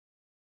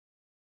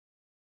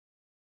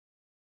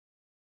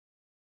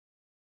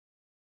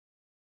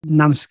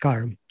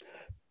Namaskaram.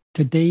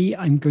 Today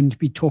I'm going to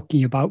be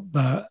talking about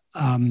the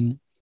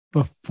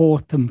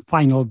fourth and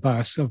final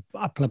verse of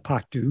Appaḻa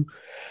Pāṭṭu.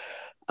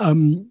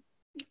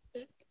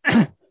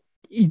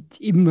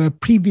 In the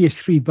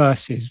previous three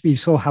verses, we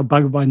saw how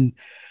Bhagavan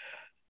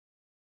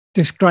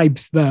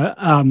describes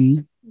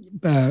the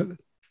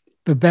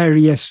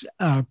various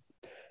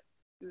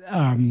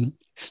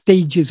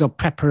stages of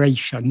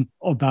preparation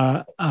of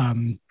an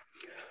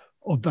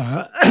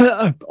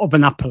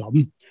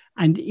appaḻam.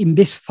 And in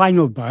this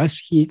final verse,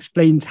 he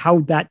explains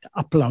how that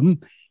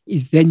appaḻam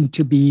is then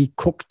to be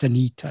cooked and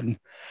eaten.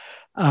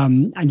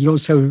 And he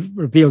also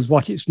reveals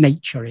what its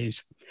nature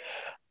is.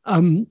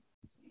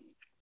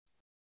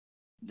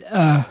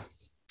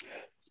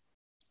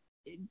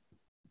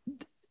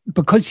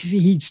 Because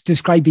he's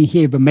describing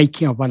here the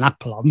making of an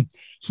appaḻam,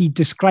 he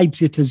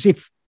describes it as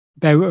if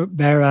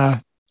there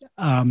are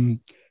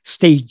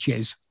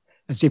stages,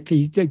 as if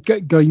he's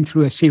going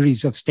through a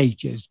series of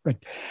stages.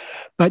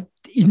 But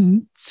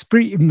in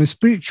the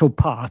spiritual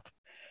path,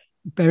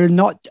 there are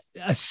not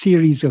a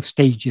series of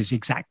stages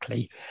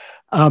exactly.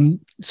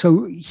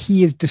 So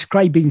he is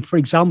describing, for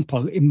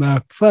example, in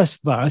the first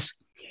verse,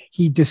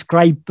 he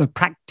described the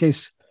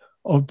practice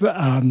of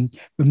the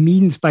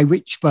means by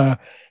which that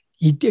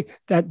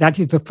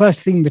is the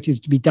first thing that is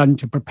to be done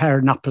to prepare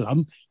an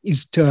appaḻam,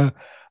 is to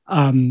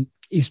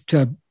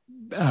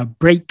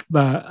break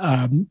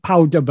the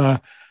powder,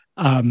 the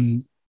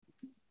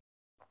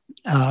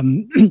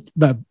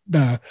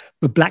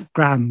black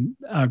gram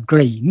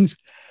grains,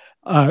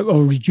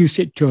 or reduce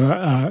it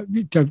to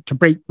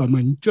break them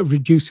and to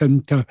reduce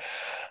them to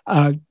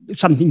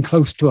something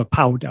close to a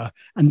powder,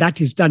 and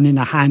that is done in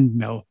a hand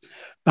mill.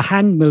 The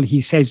hand mill,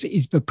 he says,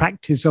 is the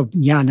practice of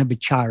ñāṇa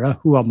vichara,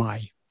 who am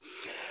I?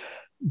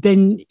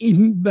 Then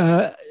in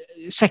the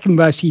second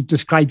verse, he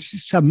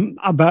describes some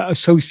other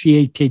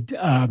associated,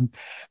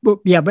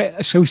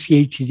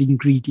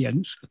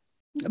 ingredients.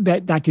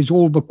 That is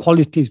all the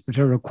qualities that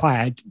are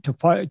required to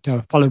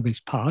follow this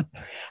path.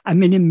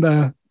 And then in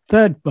the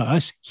third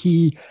verse,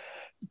 he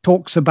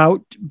talks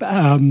about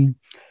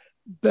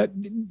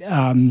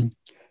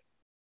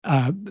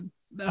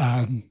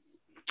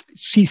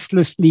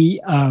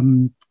ceaselessly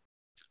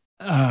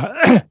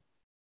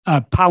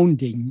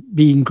pounding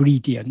the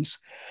ingredients.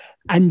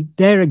 And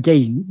there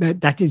again,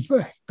 that is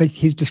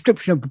his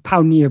description of the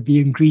pounding of the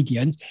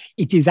ingredient.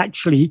 It is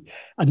actually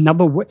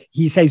another way.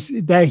 He says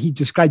there he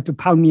described the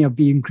pounding of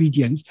the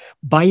ingredients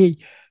by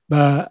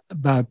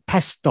the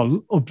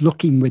pestle of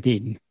looking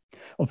within,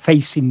 of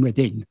facing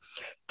within.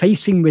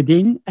 Facing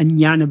within and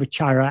ñāṇa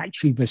vichara are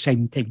actually the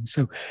same thing.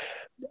 So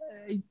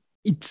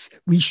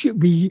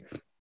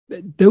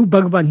though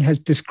Bhagavan has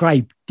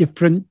described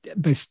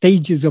the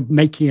stages of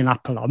making an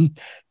appaḻam,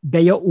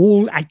 they are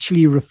all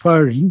actually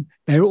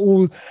they're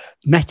all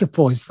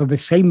metaphors for the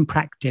same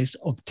practice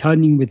of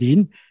turning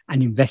within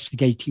and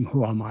investigating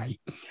who am I.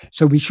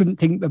 So we shouldn't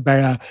think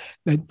that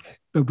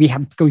we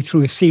have to go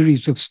through a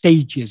series of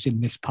stages in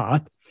this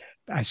path.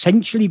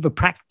 Essentially, the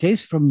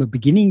practice from the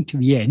beginning to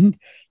the end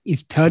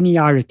is turning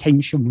our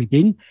attention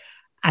within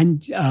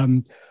and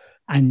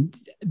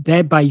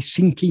thereby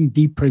sinking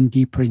deeper and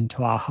deeper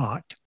into our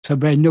heart. So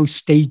there are no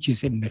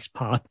stages in this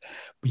path.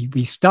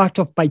 We start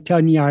off by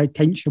turning our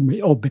attention,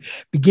 or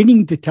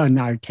beginning to turn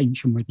our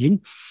attention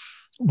within.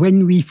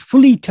 When we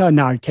fully turn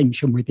our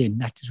attention within,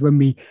 that is when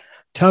we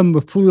turn the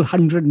full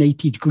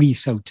 180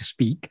 degrees, so to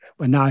speak,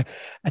 when our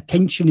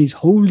attention is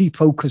wholly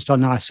focused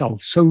on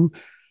ourselves, so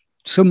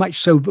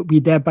much so that we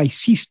thereby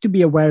cease to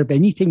be aware of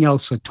anything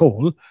else at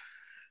all.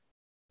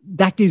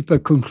 That is the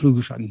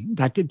conclusion.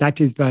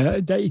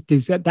 It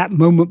is at that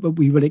moment that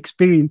we will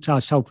experience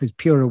ourselves as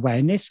pure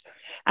awareness.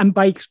 And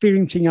by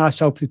experiencing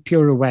ourselves as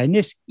pure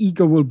awareness,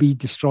 ego will be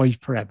destroyed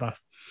forever.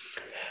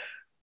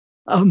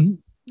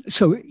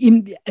 So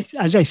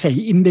as I say,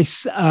 in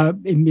this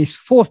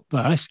fourth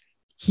verse,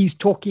 he's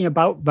talking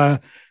about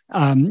the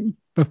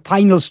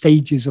final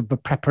stages of the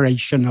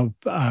preparation of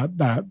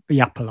the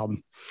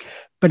appaḻam.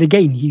 But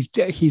again,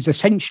 he's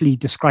essentially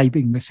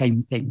describing the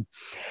same thing.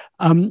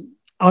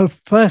 I'll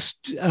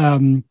first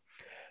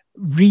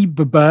read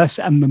the verse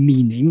and the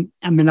meaning,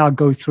 and then I'll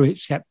go through it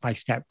step by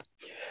step.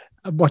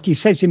 What he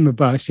says in the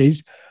verse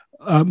is,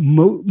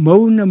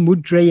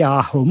 mōṇamud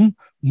raiyāhu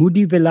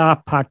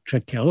muḍivillā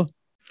pātrattil,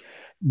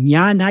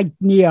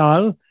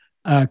 ñāṇāgṇiyāl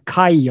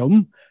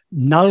kāyum,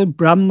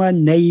 naļbiramma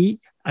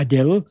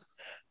adil,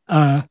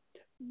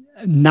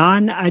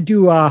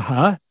 ṉāṇadu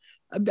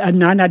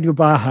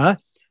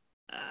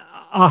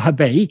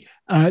āhavē,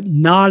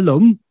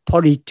 nāḷum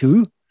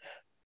porittu,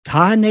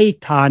 tāṉē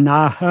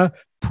tāṉāha,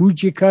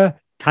 bhujikka,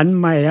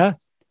 taṉmaya,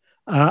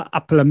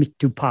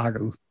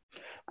 appaḻam.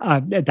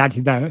 That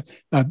is the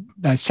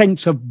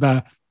sense of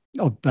the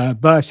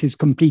verse is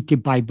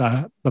completed by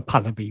the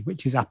Pallavi,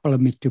 which is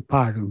appaḻam.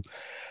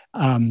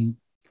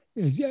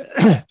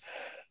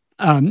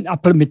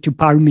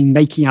 Appaḻam means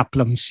making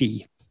appaḻam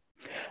see.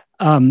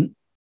 And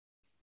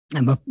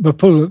the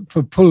full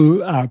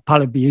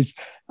Pallavi is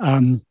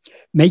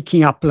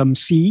making appaḻam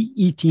see,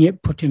 eating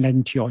it, putting an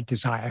end to your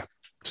desire.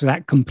 So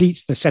that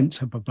completes the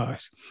sense of a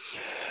verse.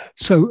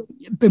 So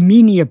the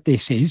meaning of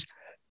this is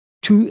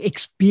to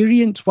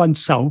experience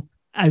oneself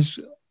as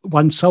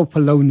oneself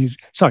alone is,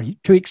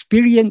 to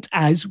experience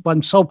as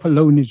oneself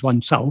alone is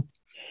oneself,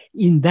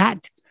 in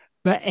that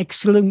the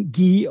excellent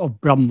ghee of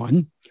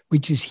Brahman,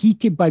 which is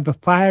heated by the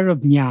fire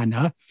of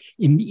ñāṇa,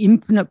 in the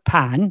infinite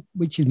pan,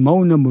 which is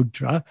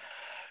mōṇamudra,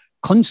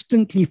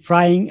 constantly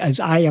frying as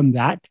I am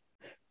that,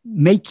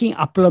 making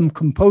appaḻam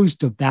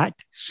composed of that,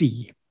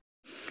 see.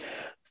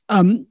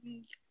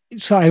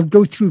 So I'll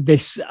go through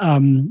this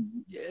line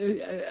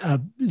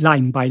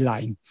by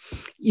line.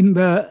 In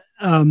the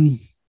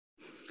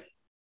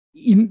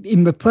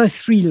first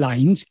 3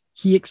 lines,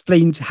 he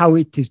explains how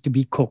it is to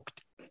be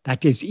cooked.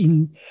 That is,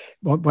 in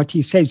what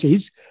he says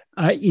is,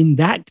 in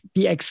that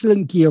the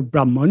excellent ghee of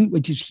Brahman,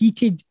 which is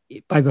heated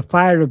by the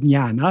fire of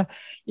ñāṇa,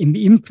 in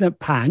the infinite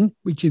pan,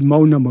 which is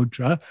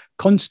mōṇamudra,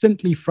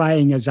 constantly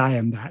frying as I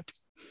am that.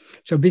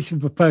 So this is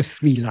the first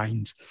 3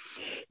 lines.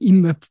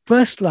 In the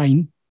first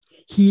line,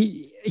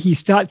 he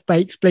starts by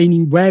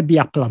explaining where the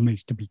appaḻam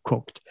is to be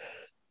cooked.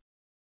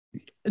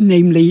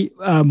 Namely,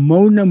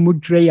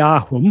 mōṇamudrai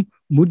āhum,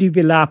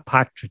 muḍivillā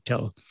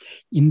pātrattil,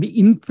 in the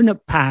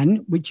infinite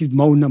pan, which is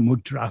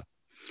mōṇamudra.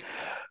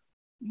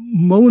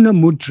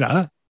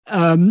 Mōṇamudra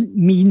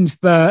means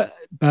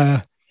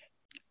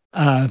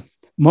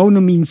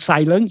mōna means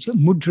silence,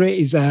 mudra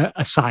is a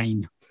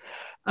sign.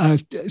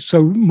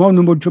 So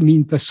mōṇamudra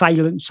means the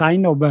silent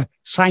sign, or the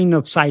sign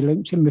of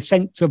silence, in the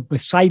sense of the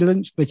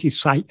silence that is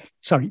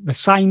the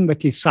sign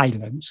that is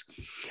silence.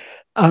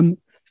 And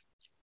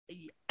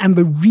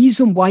the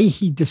reason why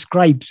he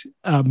describes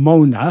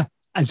mōna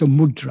as a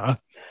mudra,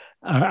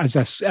 as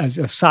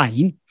a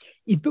sign,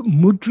 is that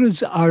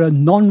mudras are a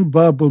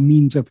non-verbal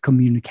means of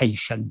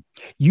communication.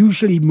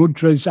 Usually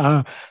mudras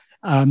are,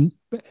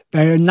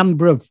 there are a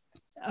number of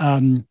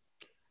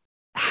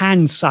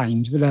hand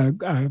signs that are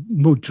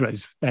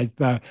mudras. There's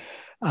the,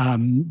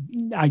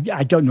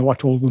 I don't know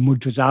what all the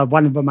mudras are.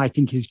 One of them I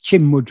think is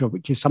chin mudra,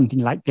 which is something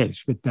like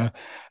this, with the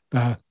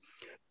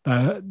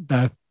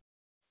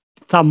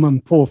thumb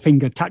and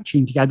forefinger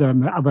touching together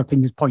and the other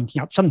fingers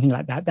pointing up, something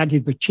like that. That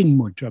is the chin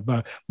mudra,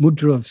 the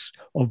mudra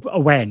of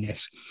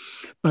awareness.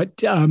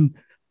 But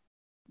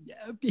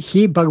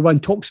here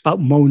Bhagavan talks about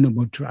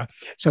mōṇamudra.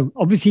 So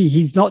obviously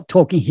he's not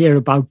talking here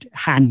about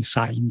hand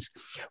signs.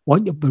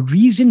 The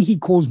reason he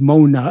calls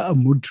mōna a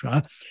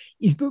mudra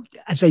is,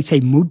 as I say,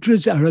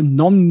 mudras are a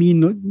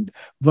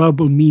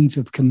non-verbal means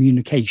of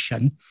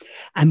communication,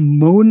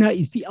 and mōna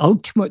is the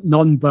ultimate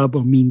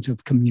non-verbal means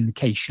of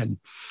communication,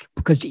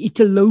 because it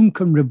alone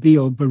can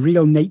reveal the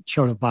real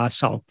nature of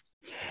ourselves.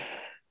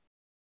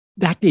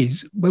 That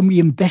is, when we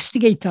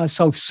investigate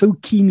ourselves so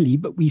keenly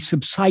that we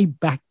subside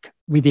back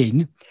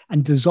within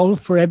and dissolve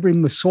forever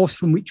in the source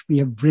from which we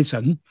have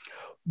risen,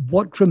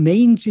 what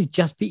remains is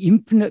just the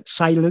infinite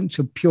silence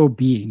of pure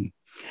being.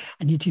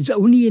 And it is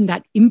only in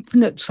that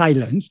infinite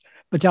silence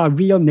that our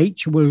real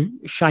nature will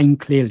shine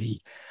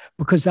clearly,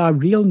 because our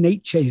real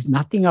nature is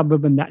nothing other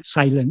than that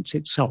silence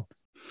itself.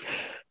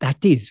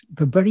 That is,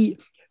 the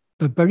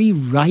very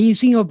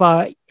rising of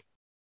our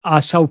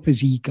self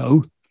as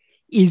ego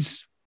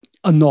is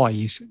a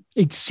noise.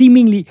 It's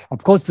seemingly,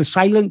 of course, the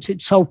silence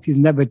itself is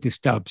never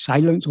disturbed.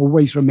 Silence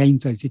always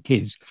remains as it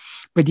is.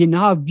 But in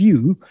our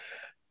view,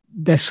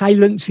 the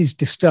silence is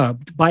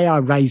disturbed by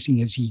our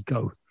rising as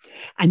ego.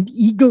 And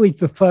ego is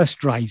the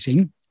first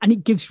rising, and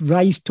it gives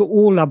rise to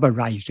all other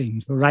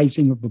risings, the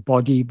rising of the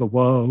body, the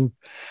world,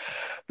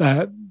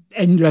 the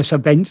endless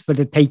events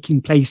that are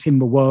taking place in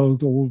the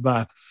world, all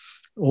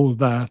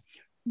the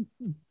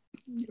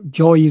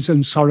joys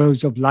and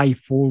sorrows of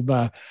life, all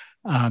the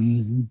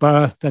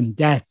birth and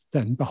death,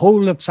 and the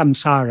whole of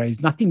samsara is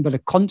nothing but a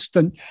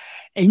constant,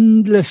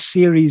 endless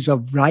series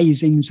of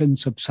risings and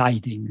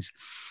subsidings.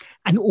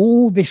 And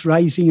all this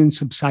rising and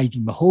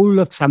subsiding, the whole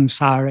of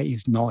samsara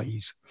is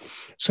noise.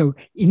 So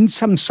in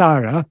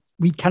samsara,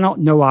 we cannot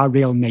know our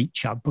real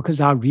nature, because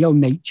our real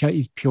nature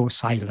is pure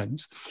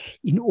silence.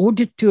 In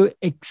order to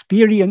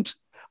experience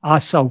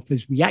ourselves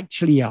as we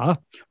actually are,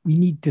 we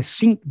need to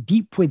sink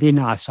deep within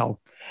ourselves.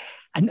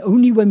 And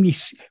only when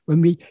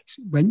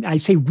I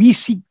say we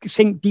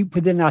sink deep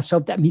within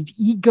ourselves, that means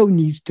ego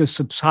needs to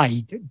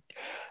subside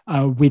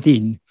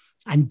within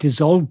and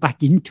dissolve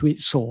back into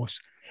its source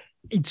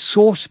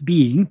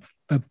being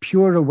the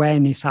pure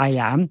awareness I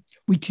am,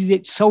 which is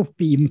itself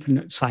the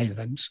infinite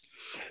silence.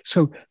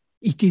 So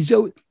it is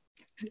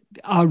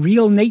our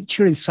real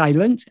nature is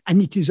silence,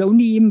 and it is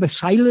only in the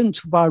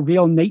silence of our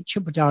real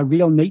nature that our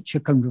real nature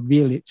can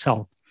reveal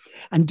itself.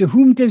 And to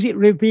whom does it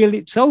reveal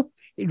itself?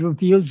 It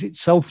reveals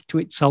itself to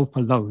itself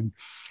alone.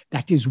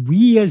 That is,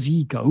 we as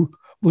ego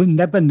will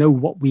never know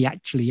what we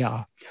actually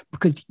are,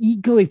 because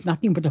ego is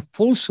nothing but a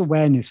false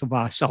awareness of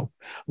ourself.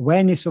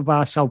 Awareness of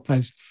ourself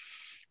as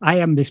I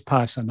am this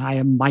person, I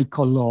am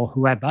Michael or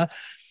whoever.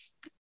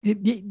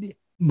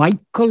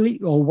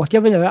 Michael, or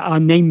whatever our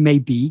name may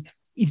be,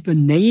 is the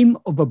name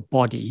of a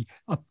body,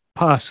 a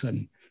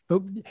person.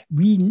 But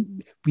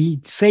we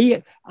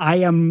say, I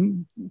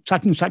am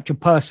such and such a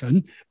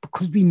person,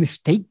 because we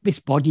mistake this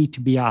body to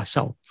be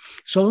ourselves.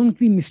 So long as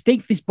we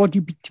mistake this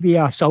body to be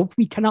ourselves,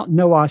 we cannot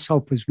know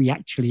ourselves as we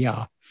actually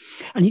are.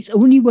 And it's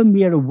only when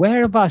we are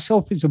aware of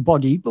ourselves as a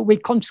body, but we're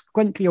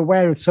consequently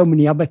aware of so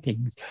many other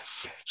things.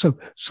 So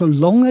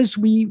long as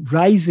we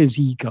rise as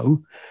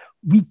ego,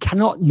 we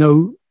cannot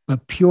know the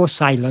pure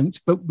silence,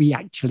 but we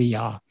actually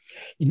are.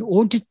 In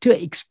order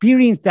to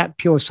experience that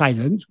pure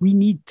silence, we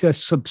need to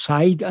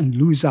subside and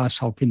lose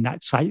ourselves in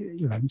that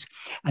silence.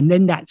 And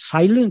then that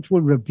silence will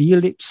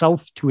reveal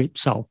itself to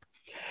itself.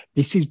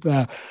 This is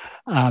the,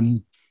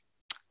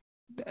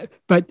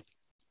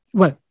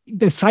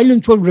 the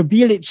silence will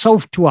reveal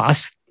itself to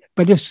us,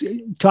 but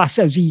to us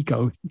as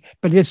ego.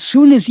 But as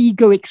soon as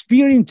ego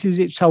experiences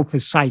itself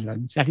as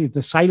silence, that is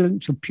the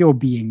silence of pure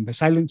being, the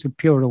silence of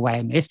pure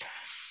awareness,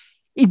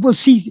 we will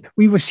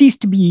cease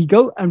to be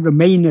ego and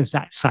remain as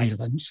that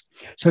silence.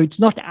 So it's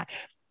not,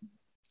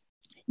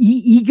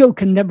 ego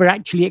can never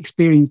actually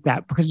experience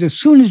that, because as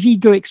soon as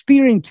ego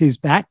experiences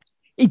that,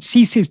 it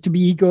ceases to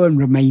be ego and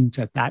remains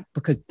at that,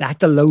 because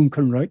that alone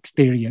can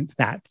experience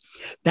that.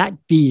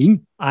 That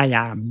being, I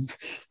am.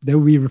 Though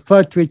we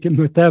refer to it in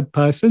the third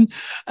person,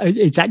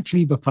 it's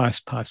actually the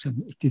first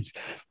person.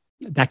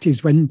 That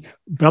is when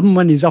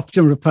Brahman is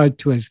often referred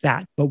to as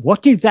that. But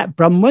what is that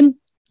Brahman?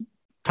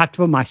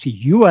 Tattvamasi,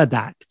 you are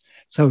that.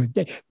 So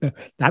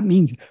that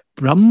means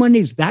Brahman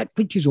is that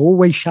which is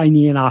always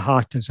shining in our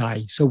heart as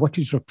I. So what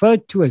is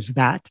referred to as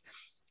that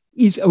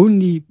is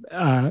only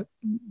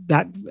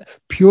that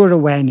pure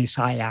awareness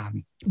I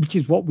am, which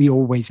is what we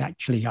always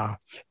actually are.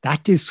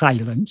 That is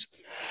silence.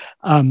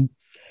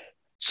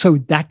 So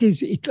that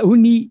is, it's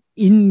only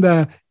in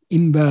the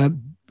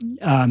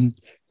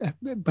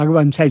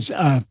Bhagavan says,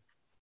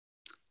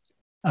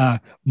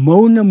 mōṇa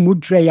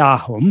mudrai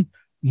āhum,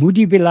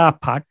 muḍivillā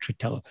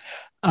pātrattil.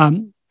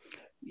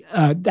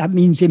 That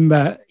means in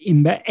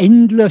the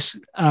endless,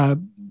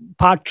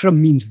 patra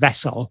means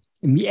vessel,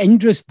 in the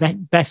endless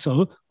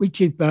vessel,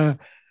 which is the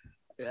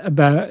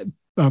mōṇa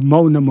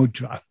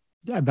mudra,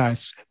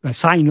 the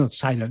sign of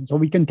silence, or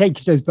we can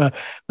take it as the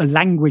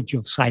language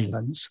of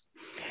silence.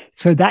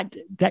 So that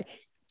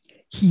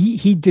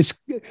he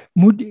describes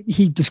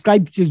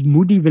it as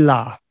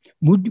muḍivillā.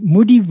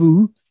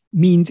 Mudivu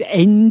means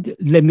end,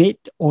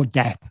 limit, or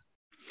death.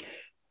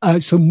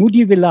 So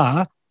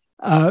muḍivillā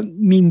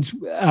means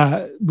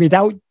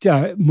without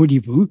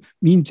mudivu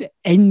means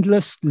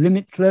endless,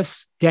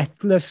 limitless,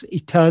 deathless,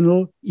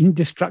 eternal,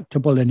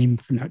 indestructible, and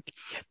infinite.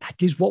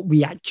 That is what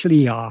we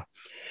actually are.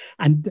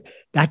 And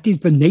that is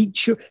the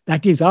nature,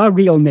 that is our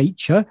real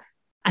nature.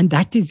 And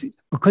that is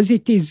because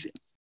it is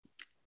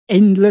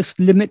endless,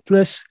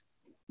 limitless,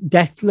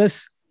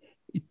 deathless,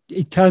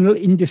 eternal,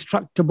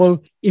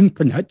 indestructible,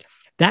 infinite.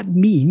 That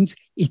means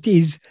it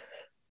is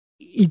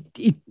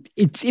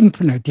it's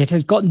infinite. It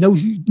has got no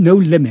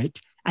limit,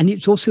 and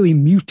it's also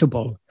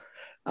immutable.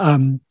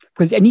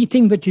 Because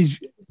anything that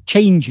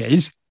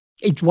changes,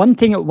 it's one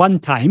thing at one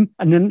time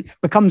and then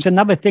becomes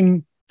another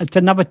thing at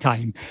another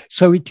time.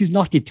 So it is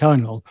not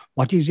eternal.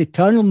 What is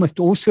eternal must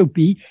also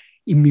be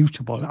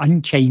immutable,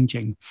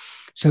 unchanging.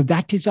 So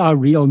that is our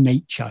real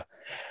nature.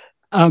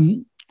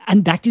 And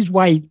that is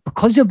why,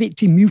 because of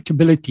its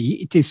immutability,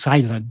 it is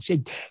silence.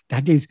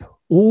 That is,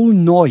 all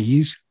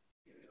noise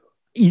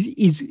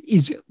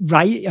is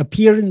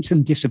appearance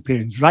and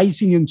disappearance,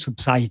 rising and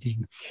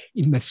subsiding.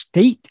 In the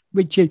state,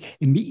 which is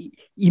in the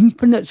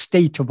infinite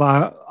state of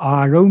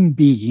our own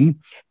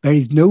being, there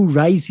is no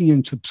rising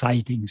and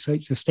subsiding. So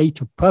it's a state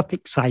of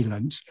perfect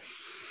silence.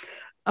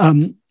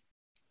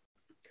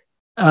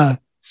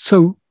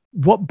 So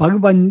what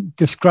Bhagavan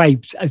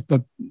describes as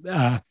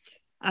the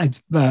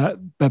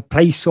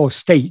place or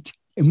state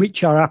in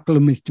which our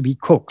appaḻam is to be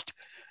cooked,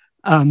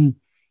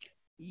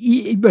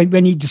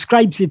 when he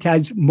describes it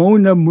as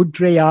mōṇa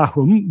mudrai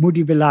āhum,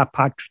 muḍivillā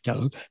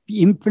pātrattil,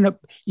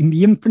 in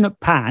the infinite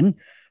pan,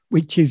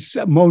 which is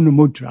mōṇa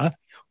mudra,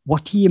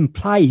 what he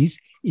implies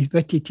is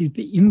that it is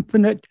the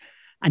infinite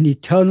and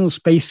eternal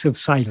space of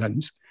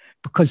silence,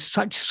 because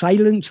such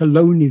silence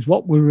alone is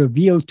what will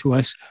reveal to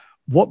us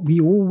what we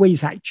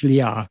always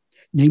actually are,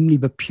 namely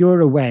the pure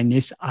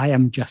awareness, I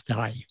am just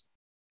I.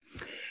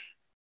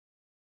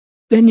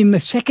 Then in the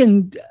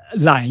second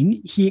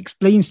line, he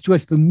explains to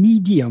us the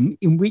medium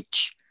in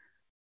which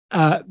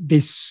the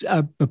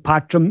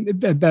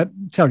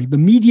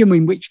medium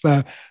in which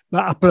the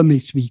appaḻam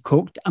is to be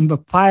cooked and the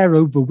fire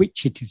over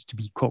which it is to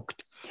be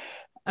cooked.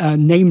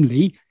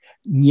 Namely,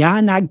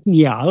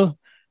 ñāṇāgṇiyāl,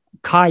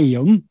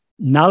 kāyum,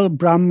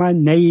 naļbiramma,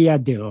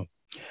 neyyadi.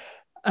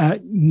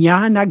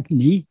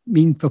 ñāṇāgṇi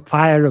means the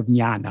fire of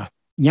ñāṇa.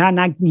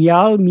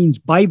 ñāṇāgṇiyāl means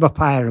by the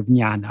fire of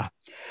ñāṇa.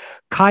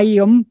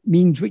 Kāyum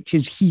means which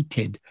is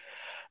heated.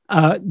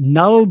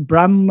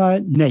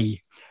 Naļbiramma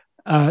ne.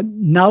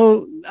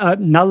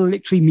 Nal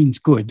literally means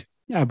good.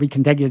 We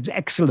can take it as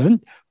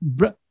excellent.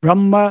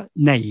 Brahma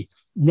ne.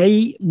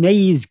 Ne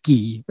is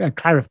ghee,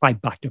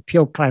 clarified butter,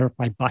 pure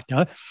clarified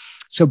butter.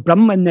 So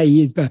Brahma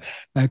ne is the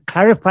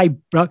clarified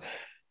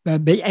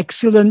the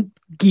excellent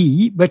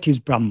ghee, but is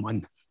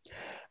Brahman.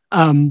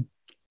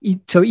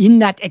 So in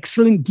that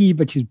excellent ghee,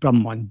 but is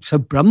Brahman. So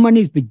Brahman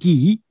is the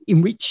ghee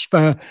in which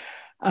the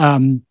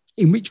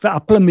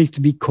appaḻam is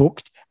to be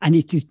cooked, and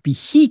it is to be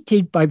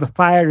heated by the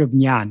fire of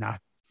ñāṉa.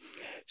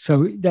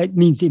 So that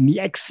means in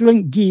the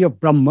excellent ghee of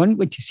Brahman,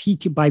 which is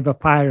heated by the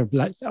fire of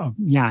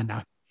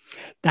ñāṉa.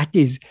 That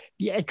is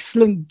the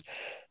excellent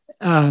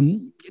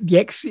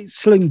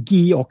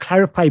ghee or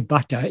clarified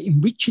butter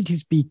in which it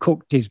is to be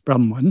cooked is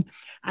Brahman,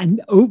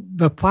 and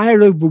the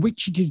fire over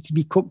which it is to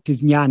be cooked is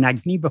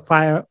ñāṉāgṇi, the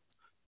fire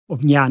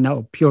of ñāna,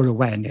 or pure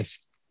awareness.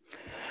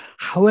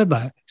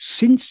 However,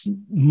 since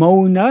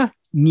mōṇa,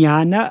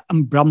 ñāna,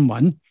 and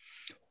Brahman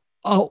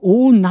are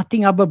all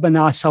nothing other than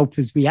ourselves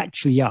as we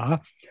actually are,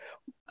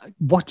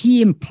 what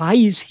he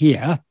implies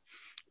here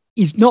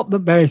is not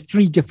that there are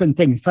three different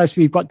things. First,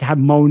 we've got to have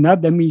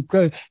mōṇa, then we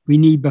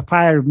need the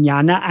fire of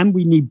ñāna, and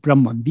we need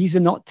Brahman. These are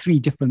not three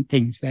different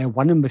things. They are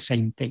one and the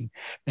same thing.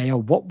 They are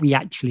what we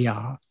actually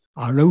are.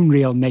 Our own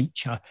real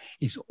nature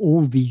is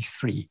all these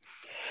three.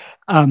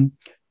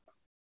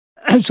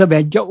 So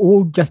they're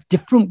all just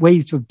different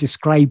ways of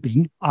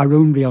describing our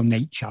own real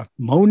nature.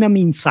 Mōṇa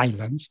means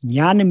silence,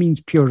 ñāna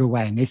means pure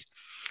awareness,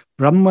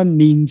 Brahman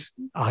means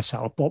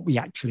ourselves, what we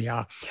actually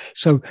are.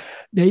 So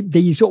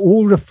these are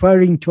all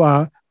referring to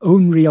our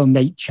own real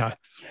nature.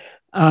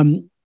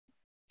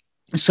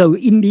 So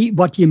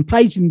what he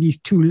implies in these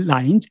two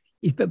lines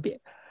is that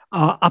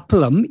our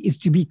appaḻam is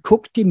to be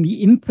cooked in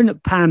the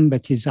infinite pan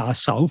that is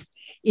ourself,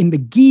 in the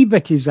ghee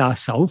that is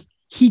ourself,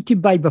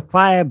 heated by the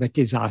fire that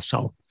is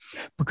ourself.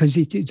 Because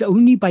it is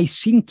only by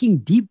sinking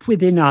deep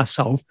within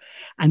ourselves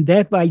and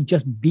thereby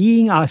just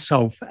being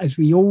ourselves as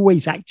we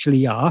always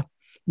actually are,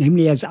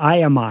 namely as I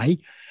am I,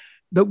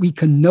 that we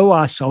can know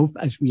ourselves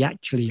as we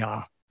actually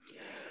are.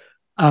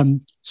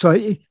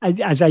 So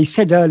as I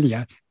said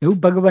earlier, though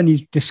Bhagavan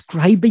is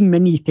describing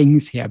many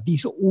things here,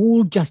 these are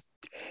all just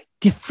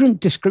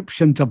different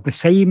descriptions of the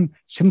same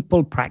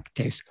simple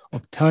practice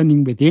of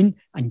turning within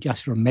and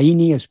just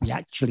remaining as we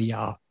actually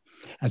are,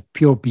 as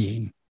pure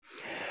being.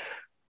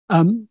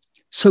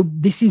 So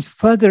this is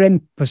further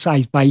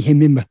emphasized by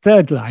him in the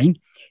third line,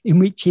 in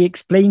which he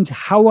explains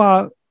how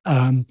our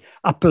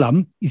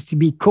appaḻam is to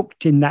be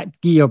cooked in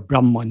that ghee of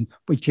Brahman,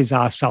 which is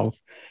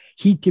ourself,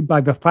 heated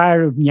by the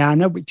fire of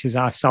ñāna, which is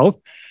ourself,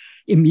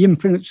 in the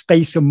infinite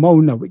space of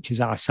mōṇa, which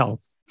is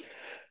ourself.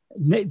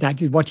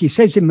 That is what he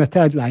says in the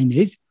third line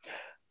is,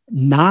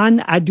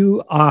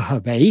 nāṇadu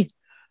āhavē,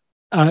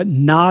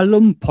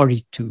 nāḷum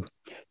porittu.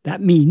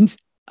 That means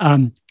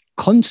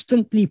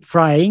constantly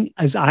frying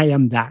as I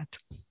am that.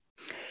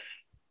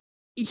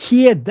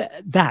 Here,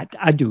 that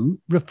adu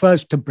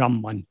refers to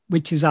Brahman,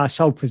 which is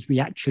ourself as we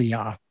actually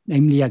are,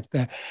 namely as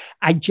the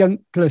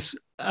adjunctless,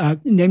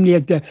 namely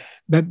as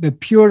the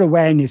pure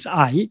awareness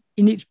I,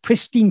 in its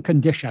pristine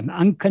condition,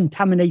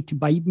 uncontaminated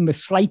by even the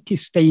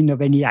slightest stain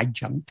of any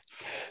adjunct.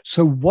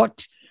 So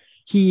what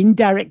he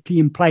indirectly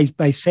implies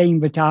by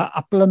saying that our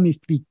appaḻam is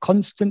to be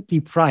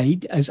constantly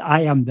fried as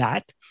I am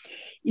that,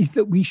 is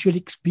that we should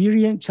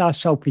experience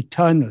ourselves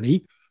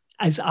eternally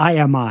as I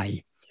am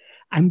I.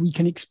 And we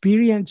can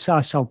experience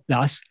ourselves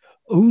thus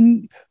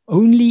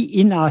only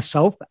in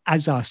ourselves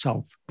as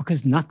ourselves,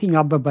 because nothing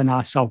other than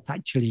ourselves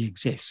actually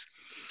exists.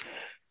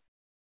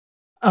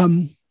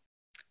 In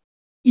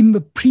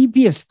the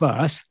previous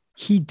verse,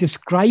 he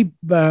described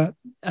the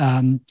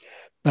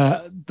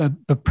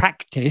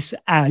practice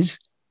as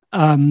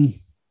kāyum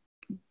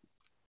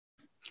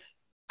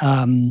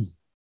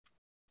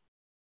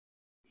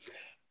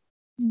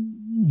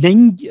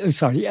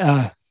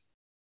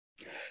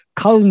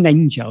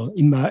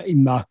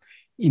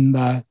in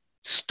the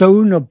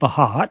stone of the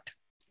heart.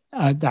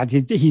 That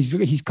is,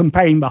 he's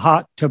comparing the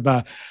heart to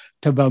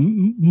the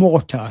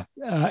mortar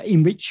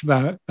in which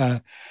the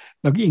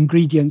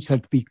ingredients are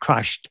to be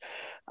crushed.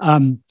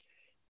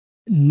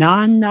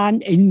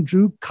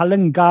 Nāṇāgṇi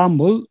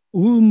kalangamul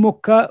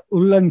ulmuka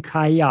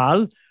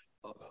ulankāyāl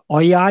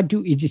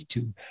oyadu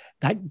iditu.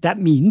 That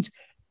means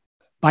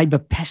by the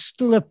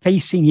pestle of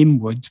facing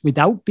inwards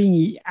without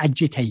being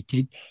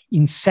agitated,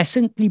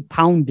 incessantly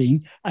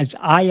pounding as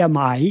I am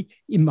I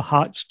in the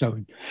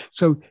heartstone.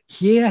 So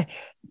here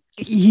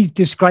he's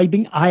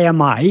describing I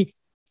am I.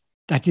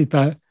 That is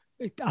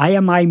I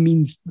am I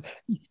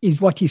is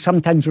what he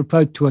sometimes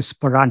referred to as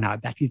sparana.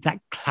 That is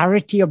that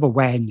clarity of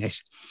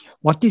awareness.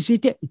 What is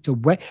it?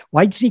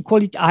 Why does he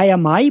call it I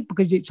am I?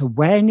 Because it's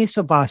awareness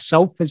of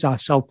ourself as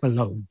ourself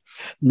alone.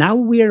 Now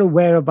we're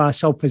aware of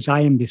ourself as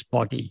I am this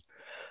body.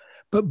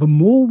 But the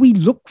more we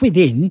look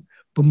within,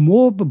 the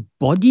more the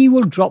body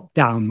will drop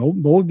down, the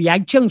more the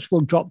adjuncts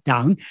will drop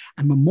down,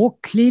 and the more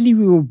clearly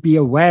we will be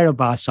aware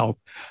of ourselves,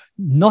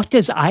 not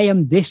as I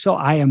am this or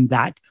I am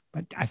that,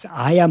 but as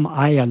I am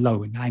I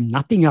alone. I'm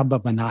nothing other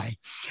than I.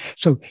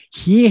 So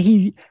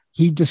here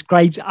he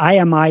describes I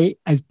am I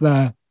as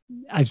the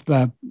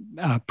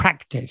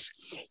practice.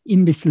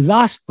 In this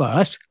last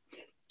verse,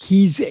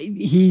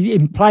 he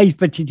implies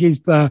that it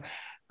is the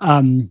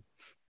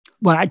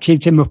well, actually,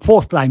 it's in the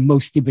fourth line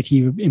mostly, but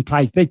he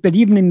implies this. But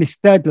even in this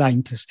third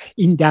line,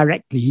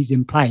 indirectly, he's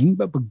implying,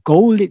 but the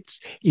goal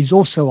is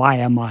also I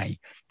am I.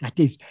 That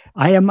is,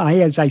 I am I,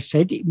 as I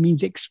said, it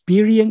means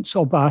experience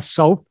of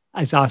ourself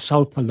as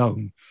ourself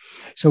alone.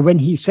 So when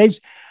he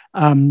says,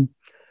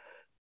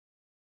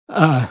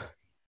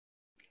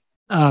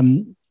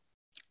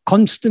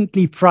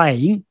 constantly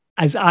praying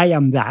as I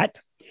am that,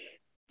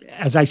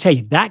 as I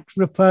say, that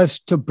refers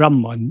to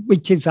Brahman,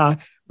 which is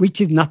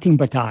nothing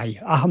but I,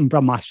 āhum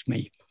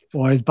brahmasmi.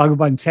 Or as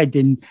Bhagavan said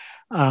in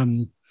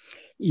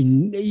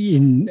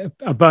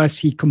a verse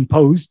he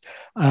composed,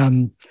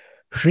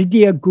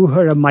 Hridaya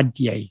Guhara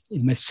Madhye,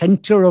 in the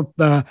center of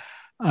the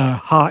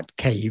heart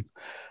cave,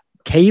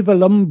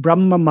 Kevalam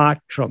Brahma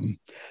Matram,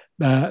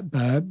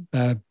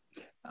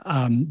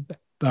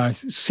 the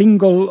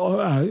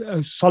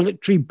single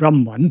solitary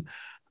Brahman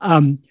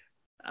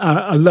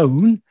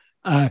alone,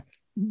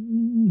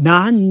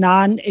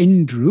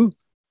 ñāṉāgṇu,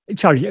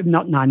 sorry,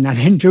 not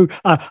ñāṉāgṇu,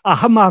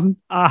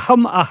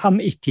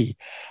 āhum iti,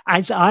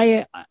 as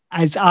I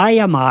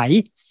am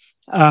I,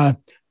 Atma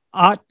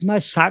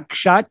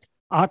Sakshat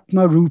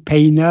Atma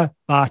Rupena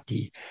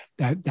Bhati.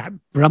 That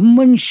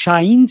Brahman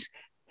shines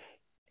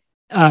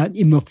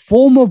in the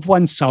form of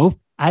oneself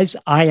as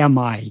I am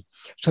I.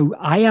 So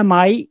I am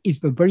I is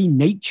the very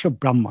nature of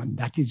Brahman.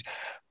 That is,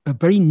 the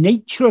very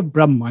nature of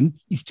Brahman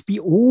is to be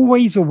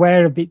always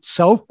aware of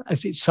itself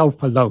as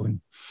itself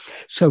alone.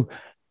 So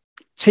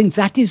since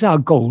that is our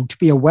goal, to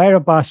be aware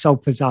of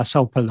ourselves as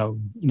ourself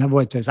alone, in other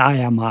words, as I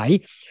am I,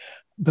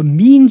 the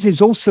means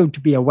is also to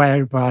be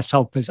aware of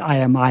ourselves as I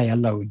am I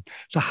alone.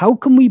 So how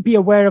can we be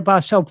aware of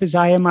ourselves as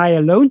I am I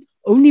alone?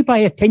 Only by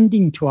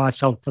attending to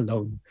ourselves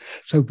alone.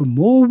 So the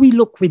more we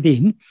look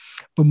within,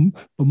 the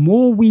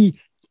more we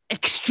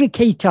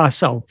extricate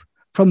ourselves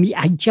from the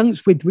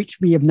adjuncts with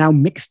which we have now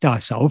mixed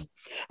ourselves.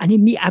 And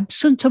in the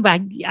absence of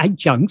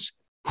adjuncts,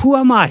 who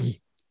am I?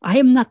 I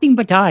am nothing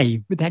but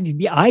I. But that is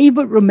the I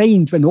that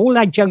remains when all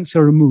adjuncts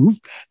are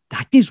removed.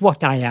 That is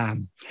what I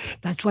am.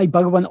 That's why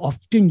Bhagavan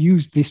often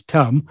used this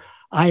term,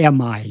 I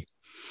am I.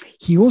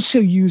 He also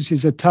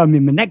uses a term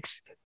in the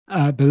next,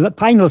 the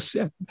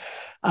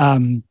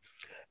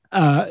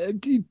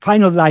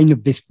final line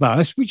of this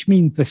verse, which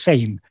means the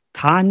same,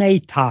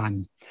 tāṉē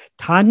tān.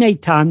 Tāṉē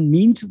tān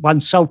means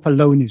oneself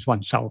alone is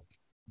oneself.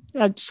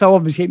 So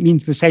obviously it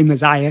means the same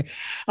as I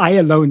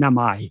alone am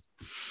I.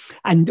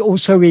 And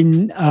also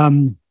in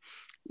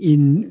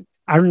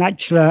Arunachala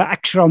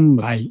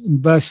Aksharamlai,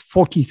 in verse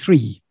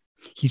 43,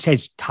 he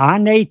says,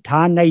 tāṉē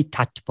tāṉē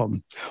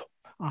tattvam.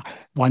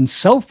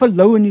 Oneself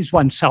alone is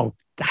oneself.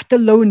 That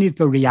alone is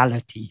the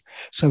reality.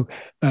 So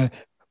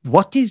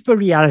what is the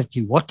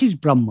reality? What is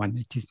Brahman?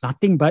 It is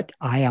nothing but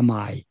I am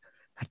I.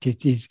 That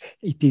it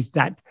is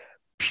that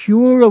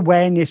pure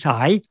awareness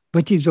I,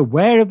 but is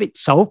aware of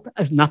itself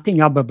as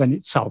nothing other than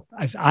itself,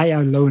 as I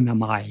alone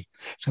am I.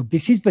 So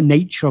this is the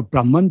nature of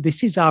Brahman.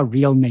 This is our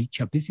real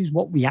nature. This is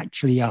what we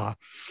actually are.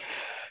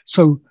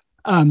 So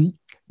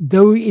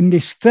though in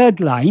this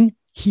third line,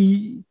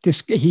 he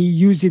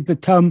uses the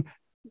term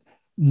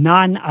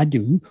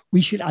nāṇadu, we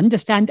should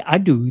understand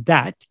adu,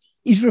 that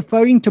is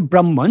referring to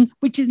Brahman,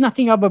 which is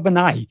nothing other than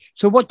I.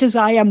 So what does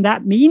I am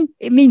that mean?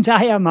 It means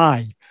I am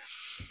I.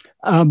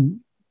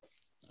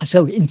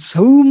 So in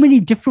so many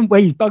different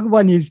ways,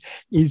 Bhagavan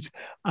is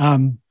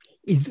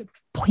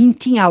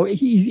pointing out,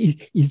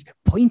 is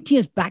pointing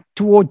us back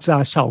towards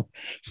ourselves.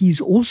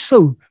 He's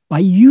also, by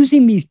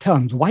using these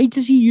terms, why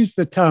does he use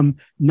the term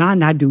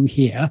ṇāṇadu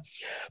here?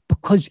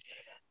 Because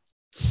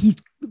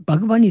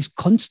Bhagavan is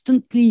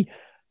constantly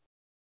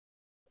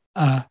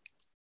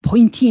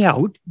pointing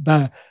out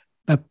the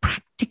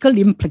practical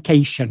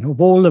implication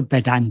of all of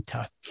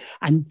Vedanta.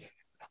 And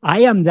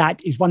I am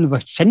that is one of the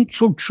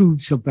central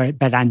truths of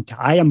Vedanta.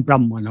 I am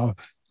Brahman or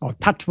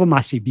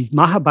Tattvamasi. These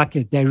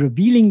Mahabhagyas, they're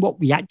revealing what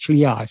we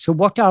actually are. So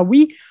what are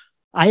we?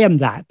 I am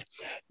that.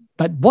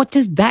 But what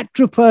does that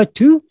refer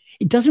to?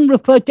 It doesn't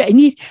refer to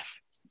any.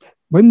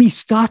 When we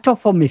start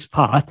off on this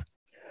path,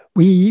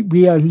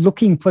 we are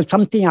looking for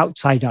something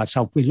outside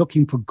ourselves. We're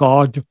looking for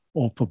God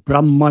or for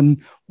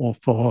Brahman or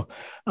for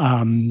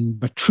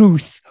the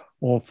truth,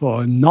 or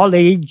for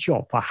knowledge,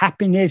 or for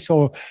happiness,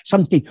 or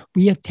something.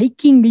 We are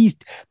taking these,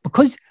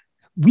 because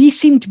we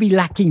seem to be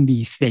lacking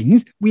these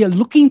things, we are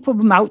looking for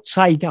them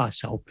outside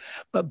ourselves.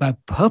 But the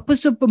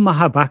purpose of the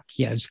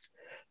Mahabhagyas,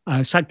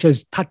 such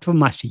as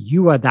Tattvamasi,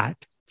 you are that,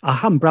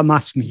 Aham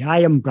Brahmasmi,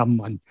 I am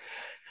Brahman,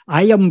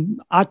 I am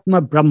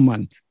Atma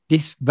Brahman,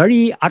 this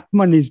very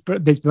Atman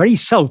this very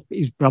self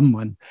is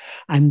Brahman,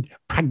 and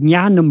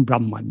Prajnanam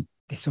Brahman,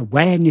 this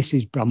awareness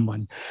is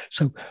Brahman.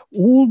 So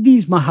all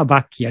these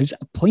Mahabhagyas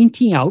are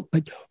pointing out,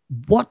 but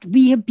what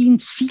we have been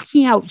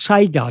seeking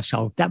outside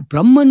ourselves, that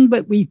Brahman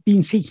that we've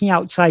been seeking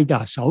outside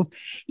ourselves,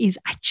 is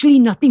actually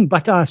nothing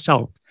but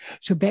ourselves.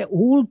 So they're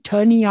all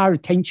turning our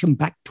attention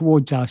back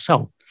towards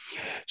ourselves.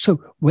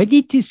 So when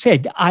it is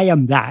said, I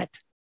am that,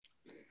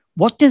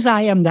 what does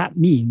I am that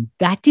mean?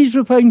 That is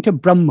referring to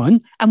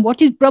Brahman. And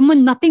what is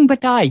Brahman? Nothing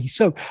but I.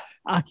 So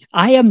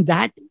I am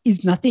that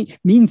is nothing,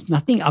 means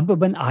nothing other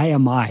than I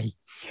am I.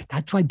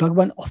 That's why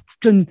Bhagavan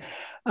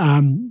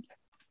often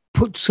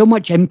puts so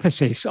much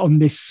emphasis on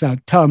this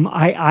term,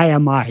 I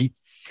am I.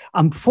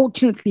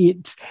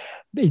 Unfortunately,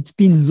 it's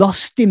been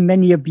lost in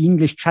many of the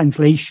English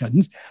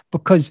translations,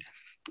 because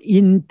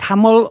in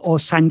Tamil or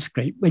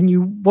Sanskrit, when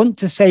you want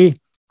to say,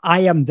 I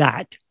am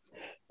that,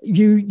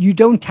 you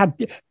don't have,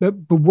 the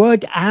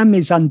word am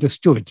is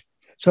understood.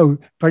 So,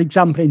 for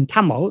example, in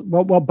Tamil,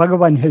 what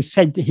Bhagavan has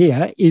said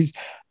here is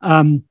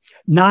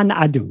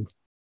ṉāṇadu.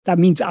 That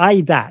means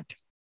I that.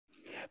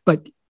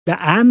 But the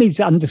am is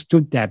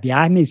understood there. The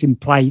am is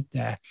implied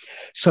there.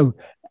 So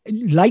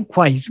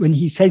likewise, when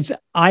he says,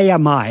 I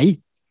am I,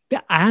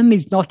 the am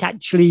is not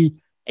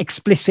actually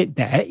explicit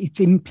there. It's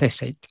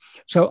implicit.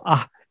 So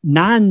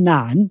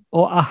ṇāṇ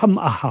or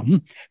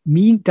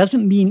āhum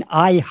doesn't mean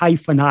I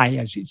hyphen I,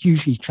 as it's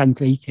usually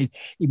translated.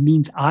 It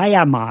means I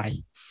am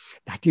I.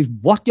 That is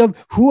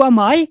who am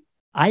I?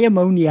 I am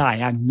only I.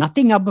 I'm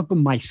nothing other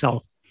than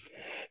myself.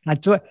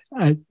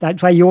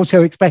 That's why he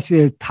also expresses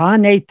it as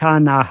tāṉē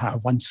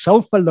tāṉāha.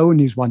 Oneself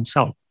alone is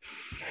oneself.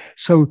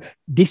 So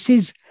this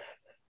is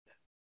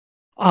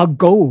our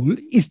goal,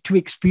 is to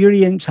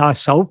experience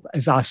ourself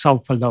as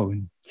ourself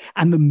alone.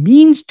 And the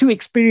means to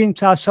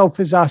experience ourself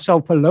as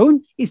ourself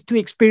alone is to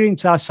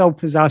experience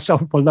ourself as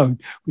ourself alone,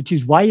 which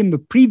is why in the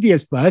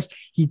previous verse,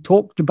 he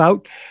talked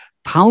about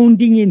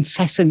pounding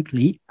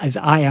incessantly as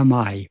I am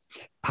I.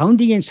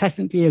 Pounding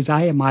incessantly as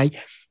I am I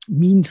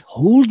means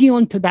holding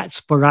on to that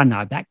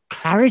sphurana, that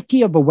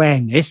clarity of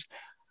awareness,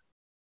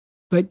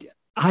 but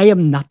I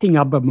am nothing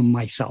other than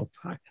myself.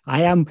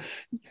 I am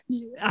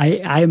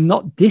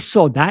not this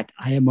or that,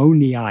 I am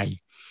only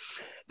I.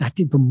 That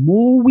is, the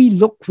more we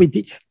look with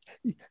it,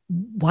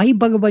 why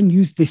Bhagavan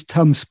used this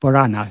term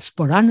sphurana?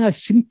 Sphurana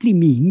simply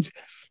means,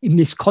 in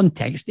this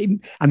context, the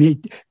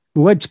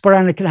word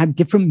sphurana can have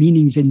different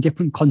meanings in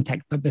different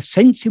contexts, but the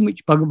sense in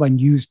which Bhagavan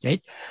used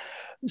it,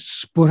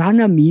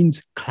 sphurana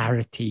means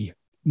clarity,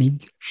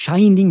 means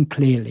shining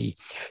clearly.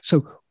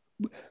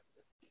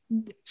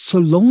 So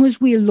long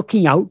as we are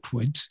looking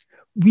outwards,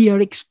 we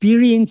are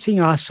experiencing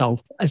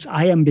ourselves as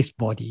I am this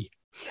body.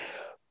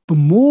 The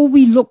more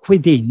we look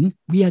within,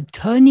 we are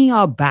turning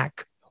our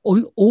back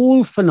on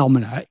all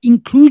phenomena,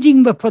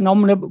 including the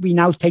phenomena that we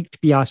now take to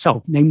be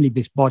ourselves, namely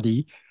this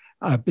body.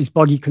 This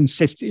body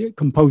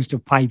composed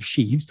of 5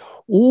 sheaths.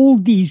 All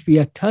these, we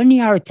are turning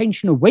our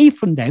attention away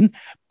from them,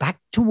 back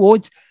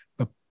towards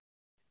the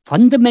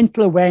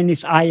fundamental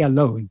awareness, I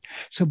alone.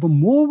 So the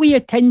more we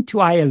attend to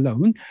I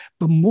alone,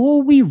 the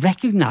more we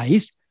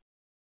recognize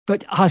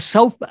that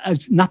ourself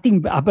as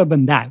nothing other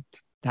than that.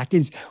 That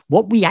is,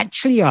 what we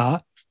actually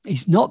are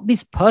is not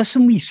this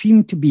person we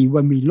seem to be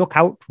when we look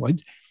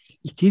outwards.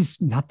 It is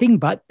nothing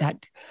but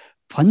that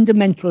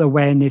fundamental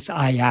awareness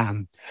I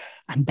am.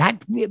 And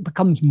that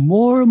becomes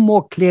more and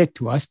more clear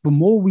to us the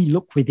more we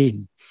look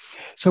within.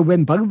 So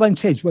when Bhagavan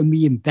says, when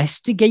we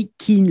investigate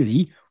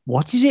keenly,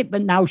 what is it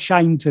that now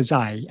shines as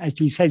I? As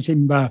he says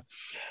in the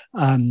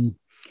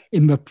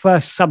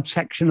first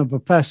subsection of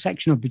the first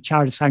section of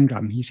Vichara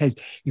Sangram, he says,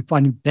 if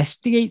one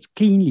investigates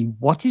cleanly,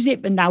 what is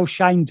it that now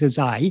shines as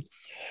I?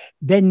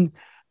 Then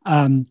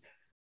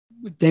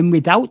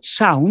without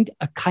sound,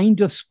 a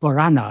kind of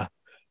sphurana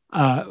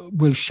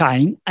will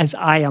shine as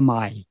I am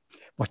I.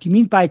 What he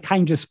means by a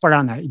kind of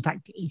sphurana, in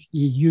fact, he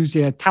used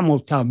a Tamil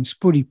term,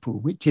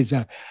 spuripu, which is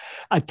a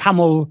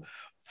Tamil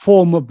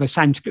form of the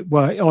Sanskrit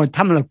word, or a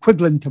Tamil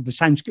equivalent of the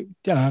Sanskrit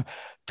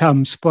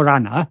term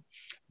sphurana.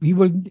 We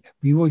will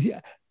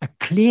a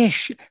clear,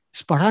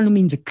 sphurana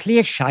means a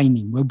clear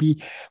shining. We'll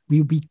be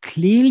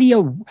clearly,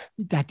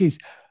 that is,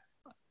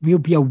 we'll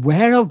be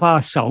aware of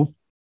ourselves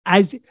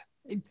as,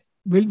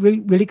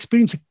 we'll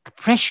experience a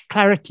fresh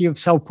clarity of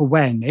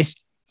self-awareness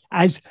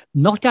as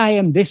not I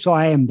am this or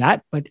I am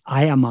that, but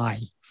I am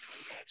I.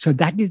 So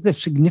that is the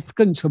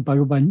significance of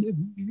Bhagavan,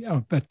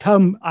 the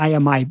term I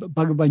am I,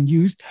 Bhagavan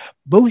used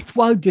both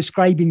while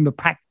describing the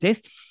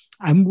practice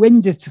and when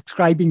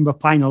describing the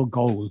final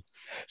goal.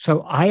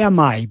 So I am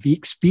I, the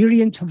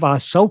experience of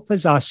ourself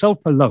as ourself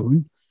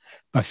alone,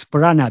 the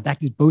sphurana,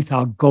 that is both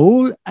our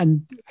goal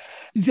and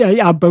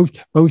both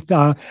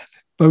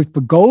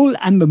the goal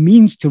and the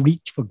means to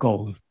reach the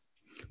goal.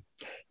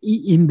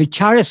 In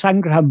Vichara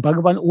Sangraham,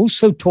 Bhagavan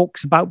also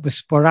talks about the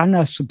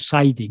sphurana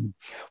subsiding.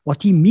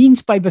 What he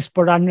means by the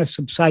sphurana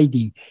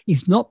subsiding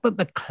is not that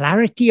the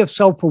clarity of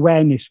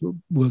self-awareness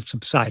will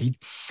subside,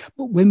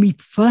 but when we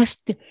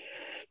first,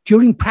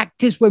 during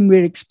practice, when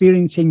we're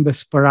experiencing the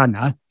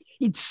sphurana,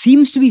 it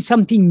seems to be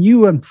something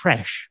new and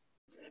fresh.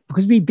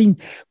 Because we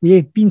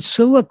have been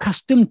so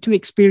accustomed to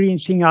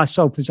experiencing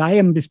ourselves as I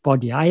am this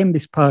body, I am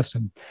this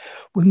person.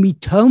 When we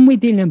turn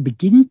within and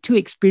begin to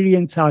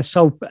experience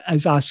ourselves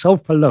as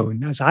ourself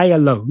alone, as I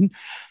alone,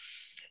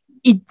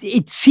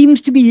 it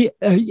seems to be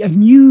a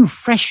new,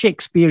 fresh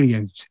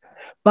experience.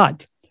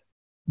 But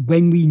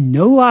when we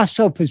know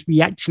ourselves as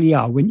we actually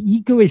are, when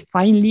ego is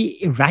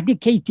finally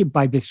eradicated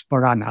by this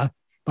sphurana,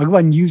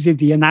 Bhagavan uses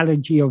the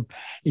analogy of,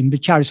 in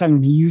Vichara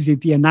Sangram, he uses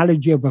the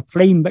analogy of a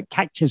flame that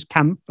catches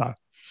camphor.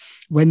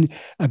 When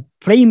a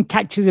flame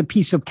catches a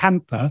piece of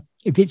camphor,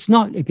 if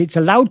it's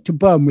allowed to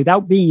burn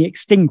without being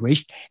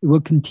extinguished, it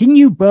will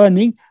continue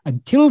burning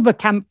until the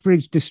camphor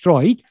is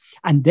destroyed,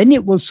 and then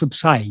it will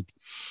subside.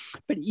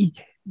 But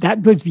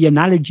that was the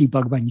analogy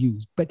Bhagavan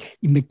used. But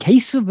in the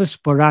case of a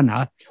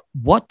sporana,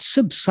 what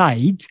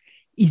subsides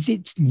is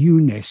its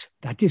newness.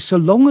 That is, so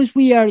long as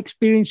we are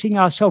experiencing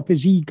ourselves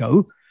as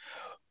ego,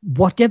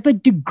 whatever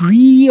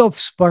degree of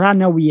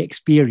sporana we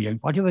experience,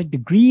 whatever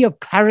degree of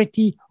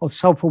clarity of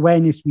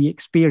self-awareness we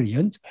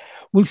experience,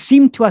 will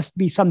seem to us to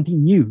be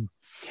something new.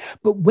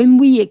 But when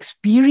we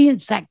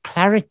experience that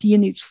clarity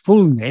in its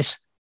fullness,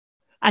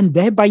 and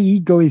thereby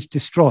ego is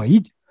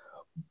destroyed,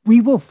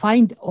 we will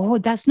find, oh,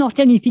 that's not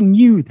anything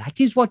new. That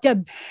is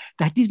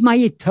my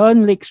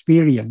eternal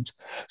experience.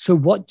 So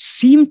what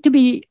seemed to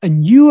be a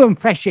new and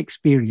fresh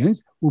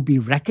experience will be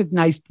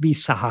recognized to be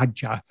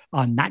sahaja,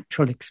 our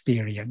natural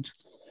experience.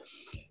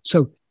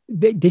 So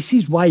this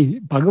is why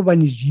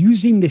Bhagavan is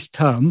using this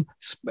term,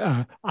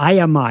 I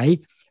am I,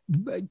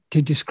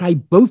 to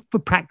describe both the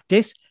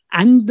practice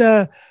and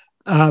the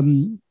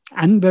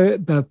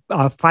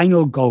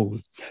final goal.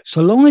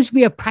 So long as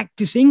we are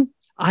practicing,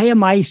 I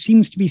am I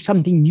seems to be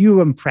something new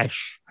and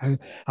fresh,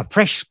 a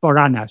fresh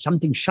sporana,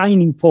 something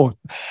shining forth.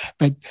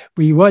 But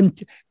we were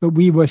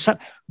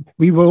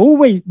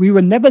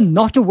never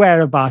not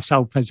aware of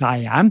ourselves as I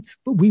am,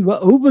 but we were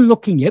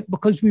overlooking it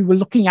because we were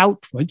looking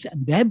outwards,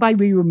 and thereby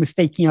we were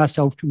mistaking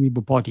ourselves to be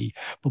the body.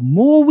 The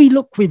more we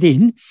look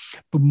within,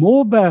 the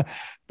more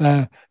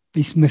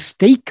this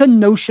mistaken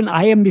notion,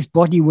 I am this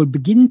body, will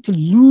begin to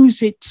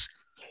lose its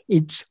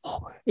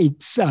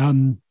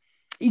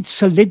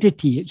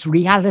solidity, its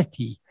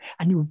reality,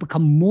 and it will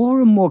become more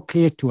and more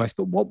clear to us.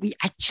 But what we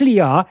actually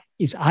are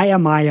is I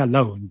am I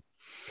alone.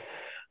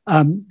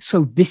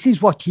 So this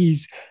is what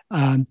he's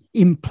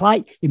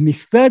implied. In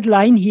this third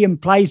line, he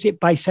implies it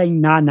by saying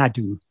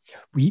ṉāṇadu.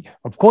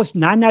 Of course,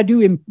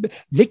 ṉāṇadu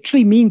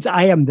literally means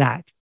I am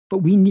that. But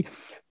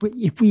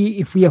if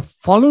we are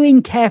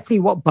following carefully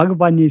what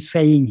Bhagavan is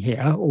saying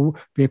here, or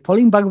we're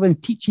following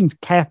Bhagavan's teachings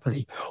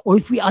carefully, or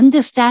if we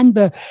understand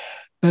the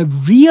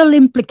real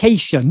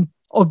implication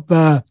of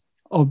the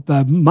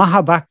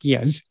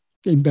Mahavakyas,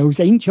 in those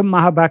ancient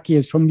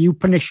Mahavakyas from the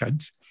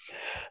Upanishads,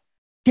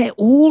 they're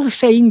all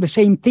saying the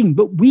same thing,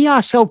 but we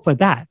ourselves are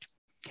that.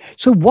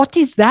 So what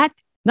is that?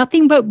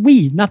 Nothing but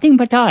we, nothing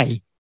but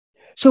I.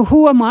 So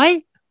who am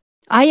I?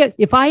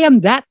 If I am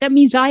that, that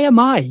means I am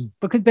I,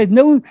 because there's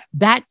no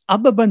that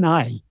other than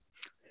I.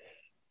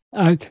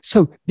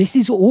 So this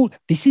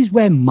is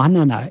where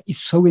manana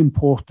is so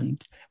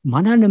important.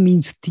 Manana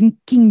means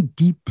thinking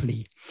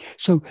deeply.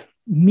 So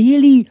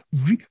merely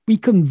we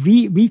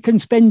can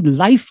spend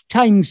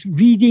lifetimes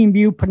reading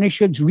the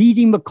Upanishads,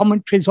 reading the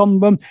commentaries on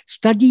them,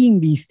 studying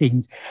these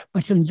things.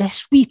 But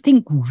unless we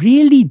think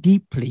really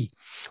deeply,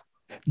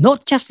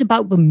 not just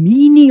about the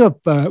meaning of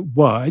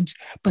words,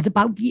 but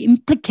about the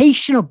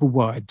implication of the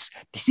words.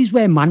 This is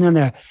where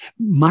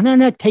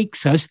manana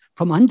takes us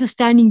from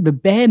understanding the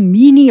bare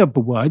meaning of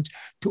the words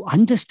to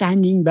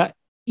understanding the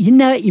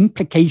inner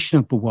implication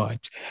of the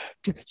words.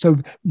 So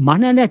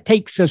manana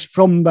takes us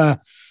from the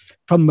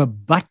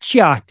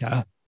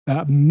vachyata,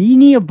 the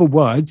meaning of the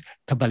words,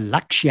 to the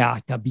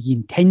lakshyata, the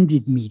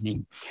intended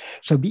meaning.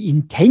 So the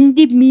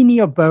intended meaning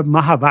of the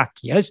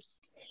Mahavakyas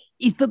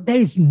is that there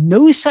is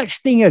no such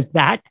thing as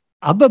that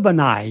other than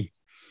I.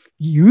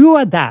 You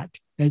are that.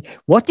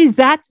 What is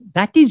that?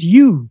 That is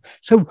you.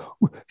 So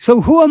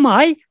who am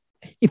I?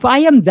 If I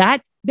am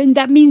that, then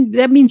that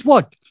means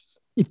what?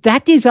 If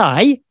that is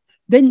I,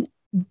 then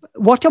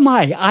what am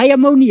I? I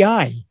am only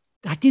I.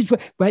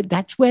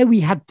 That's where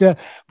we have to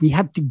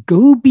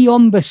go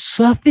beyond the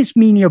surface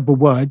meaning of the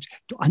words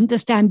to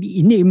understand the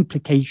inner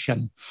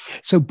implication.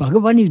 So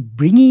Bhagavan's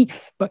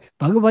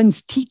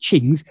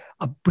teachings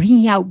are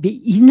bringing out the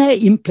inner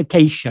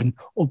implication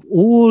of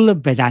all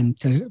of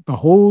Vedanta, the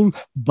whole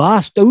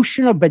vast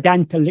ocean of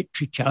Vedanta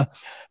literature.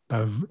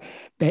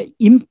 The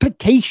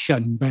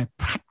implication, the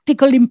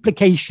practical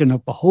implication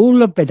of the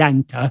whole of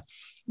Vedanta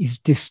is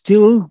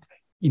distilled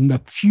in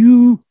the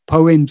few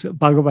poems that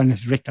Bhagavan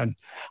has written.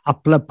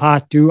 Appaḻa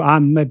Pāṭṭu,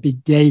 āhum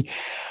vidde,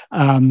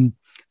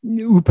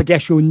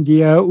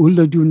 Upadeshundya,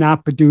 Ulladu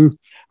Napadu,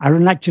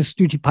 Arunachala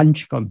Stuti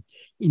Panchakam.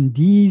 In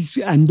these,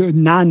 and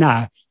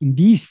ñāṇa, in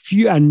these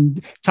few,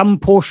 and some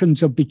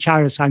portions of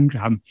Vichara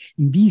Sangraham,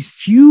 in these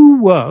few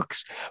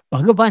works,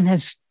 Bhagavan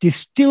has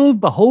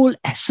distilled the whole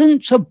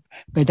essence of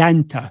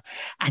Vedanta.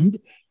 And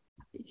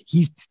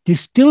he's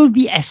distilled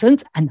the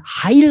essence and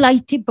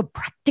highlighted the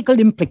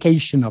practical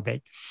implication of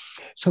it.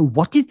 So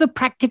what is the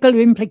practical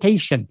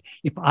implication?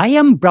 If I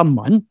am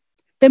Brahman,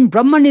 then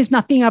Brahman is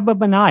nothing other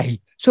than I.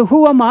 So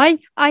who am I?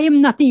 I am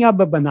nothing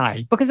other than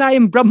I, because I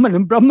am Brahman,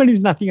 and Brahman is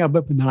nothing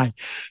other than I.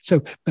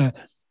 So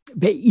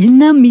the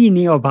inner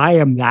meaning of I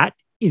am that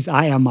is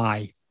I am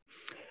I.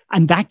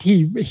 And that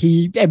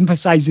he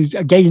emphasizes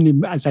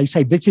again, as I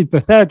say, this is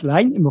the third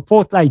line. In the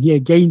fourth line, he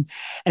again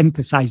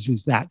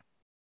emphasizes that.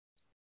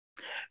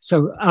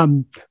 So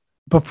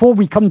before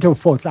we come to the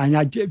fourth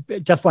line,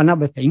 just one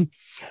other thing.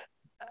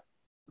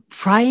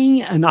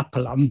 Frying an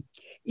appaḻam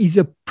is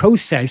a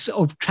process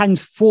of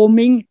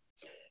transforming.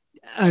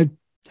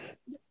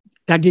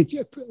 That is,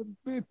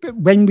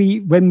 when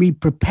we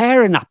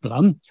prepare an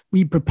appaḻam,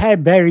 we prepare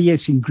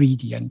various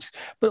ingredients,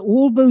 but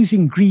all those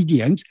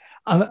ingredients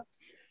are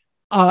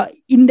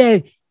in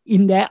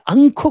their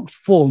uncooked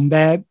form.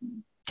 They're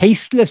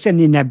tasteless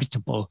and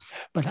inevitable.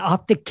 But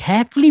after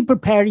carefully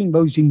preparing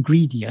those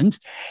ingredients,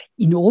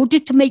 in order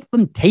to make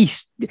them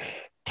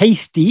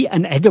tasty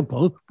and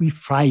edible, we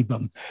fry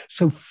them.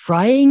 So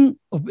frying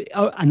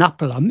an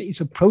appaḻam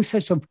is a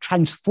process of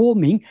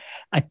transforming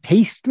a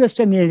tasteless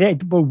and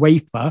inedible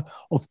wafer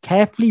of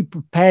carefully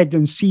prepared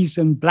and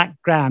seasoned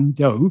black gram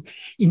dough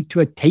into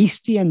a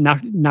tasty and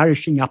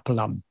nourishing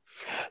appaḻam.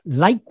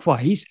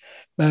 Likewise,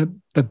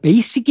 the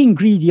basic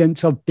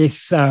ingredients of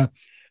this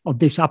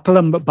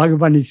appaḻam that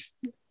Bhagavan is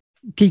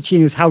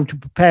teaching us how to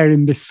prepare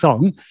in this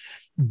song,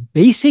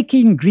 basic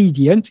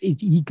ingredients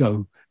is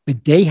ego, the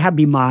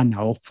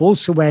dehabhimana, or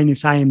false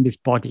awareness, I am this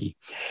body.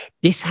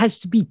 This has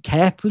to be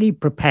carefully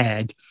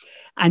prepared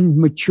and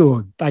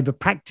matured by the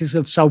practice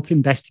of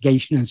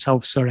self-investigation and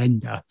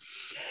self-surrender.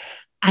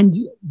 And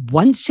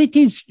once it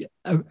is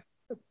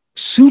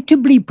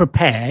suitably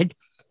prepared,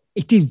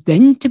 it is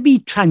then to be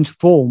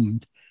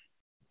transformed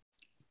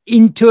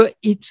into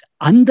its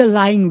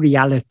underlying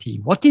reality.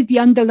 What is the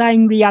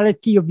underlying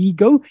reality of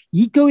ego?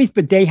 Ego is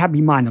the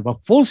dehabhimana, the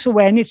false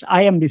awareness,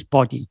 I am this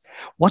body.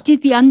 What is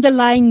the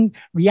underlying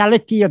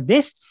reality of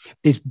this?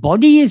 This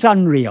body is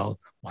unreal.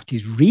 What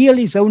is real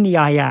is only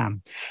I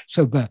am.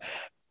 So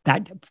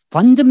that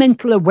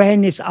fundamental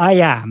awareness I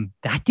am,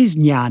 that is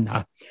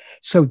ñāṇa.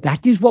 So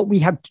that is what we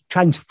have to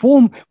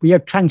transform. We are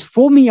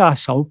transforming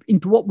ourselves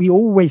into what we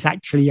always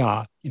actually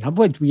are. In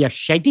other words, we are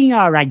shedding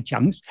our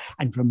adjuncts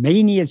and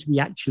remaining as we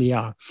actually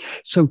are.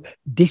 So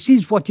this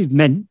is what is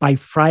meant by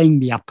frying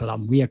the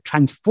appaḻam. We are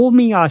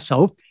transforming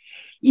ourselves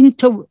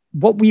into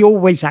what we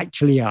always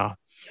actually are.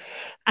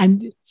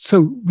 And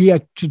so we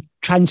are to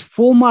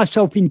transform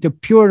ourselves into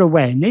pure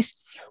awareness,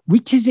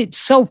 which is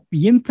itself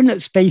the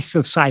infinite space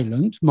of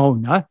silence,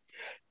 mōṇa,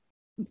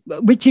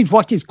 which is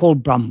what is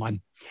called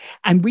Brahman,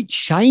 and which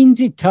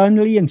shines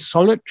eternally and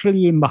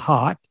solitarily in the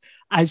heart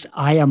as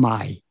I am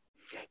I.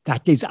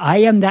 That is, I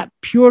am that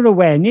pure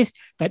awareness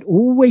that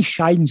always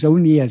shines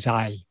only as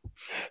I.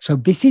 So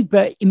this is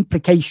the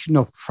implication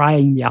of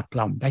frying the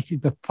appaḻam. That is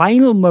the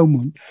final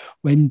moment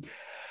when,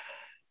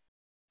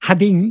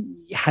 having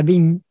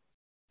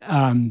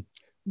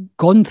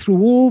gone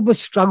through all the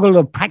struggle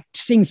of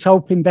practicing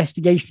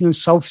self-investigation and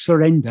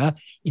self-surrender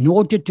in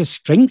order to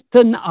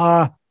strengthen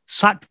our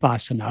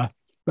sattvasana,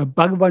 that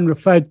Bhagavan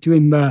referred to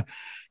in the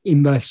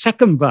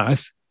second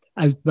verse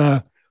as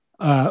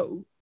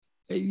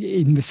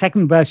in the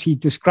second verse, he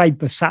described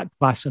the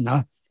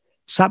sattvasana.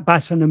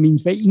 Sattvasana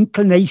means the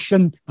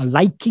inclination, a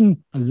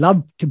liking, a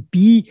love to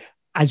be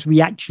as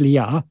we actually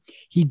are.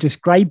 He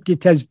described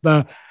it as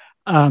the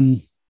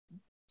ulla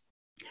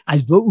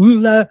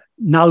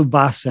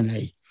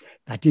nāḻvāsana.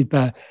 That is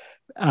the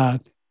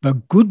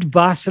good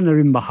vasana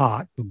in the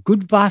heart. The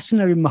good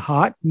vasana in the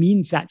heart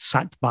means that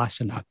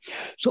sattvasana.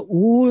 So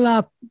all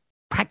our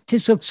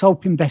practice of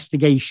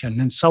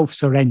self-investigation and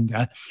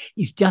self-surrender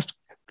is just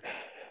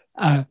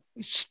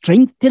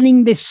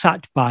strengthening this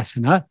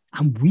sattvasana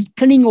and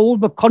weakening all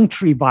the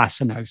contrary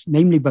vasanas,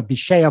 namely the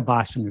vishaya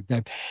vasanas,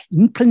 the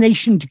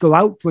inclination to go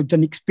outwards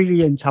and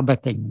experience other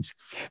things.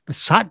 The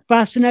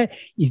sattvasana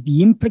is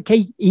the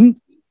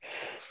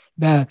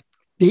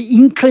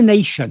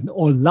inclination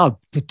or love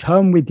to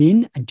turn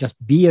within and just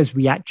be as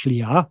we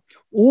actually are.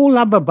 All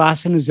other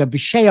vasanas are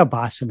vishaya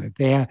vasanas.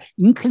 They are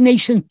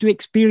inclinations to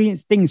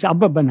experience things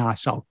other than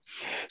ourselves.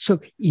 So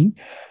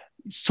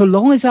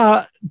long as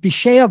our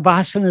vishaya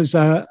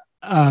vasanas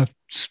are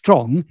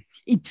strong,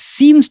 it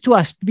seems to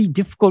us to be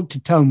difficult to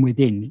turn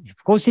within.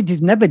 Of course, it is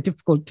never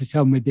difficult to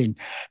turn within.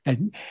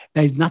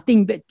 There's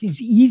nothing that is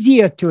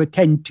easier to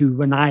attend to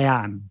than I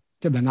am,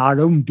 than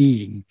our own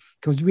being,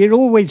 because we're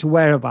always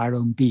aware of our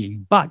own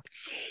being. But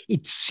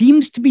it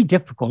seems to be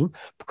difficult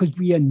because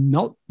we are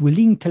not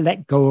willing to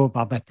let go of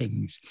other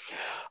things.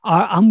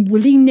 Our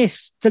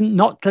unwillingness to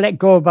not to let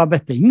go of other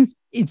things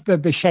is the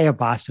vishaya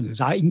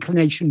vasanas, our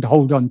inclination to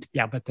hold on to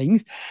the other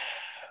things,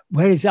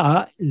 whereas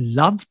our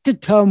love to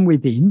turn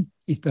within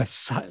is the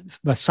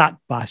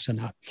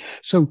sattvasana.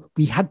 So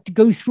we have to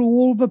go through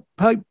all the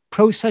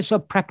process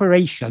of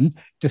preparation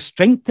to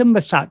strengthen the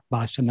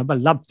sattvasana, the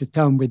love to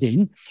turn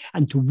within,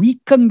 and to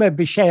weaken the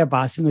vishaya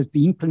vasanas,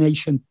 the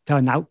inclination to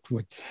turn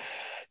outward.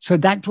 So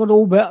that's what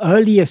all the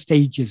earlier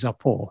stages are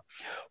for.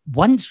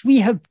 Once we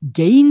have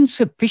gained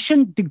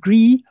sufficient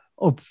degree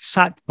of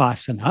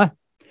sattvasana,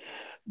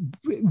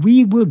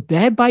 we will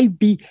thereby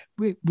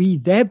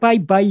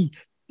by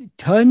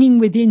turning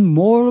within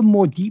more and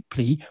more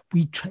deeply,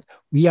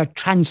 we are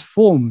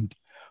transformed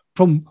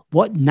from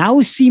what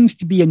now seems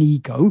to be an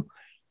ego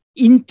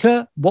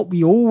into what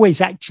we always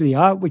actually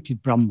are, which is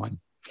Brahman.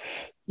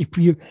 If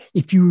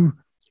you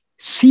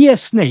see a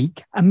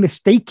snake and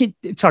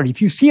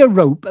if you see a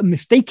rope and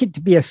mistake it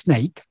to be a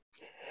snake,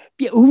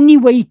 the only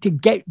way to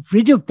get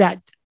rid of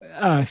that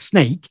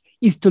snake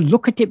is to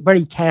look at it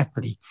very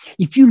carefully.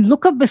 If you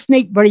look at the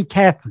snake very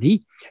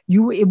carefully,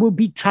 it will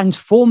be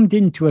transformed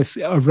into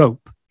a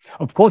rope.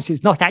 Of course,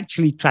 it's not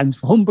actually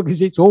transformed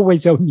because it's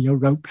always only a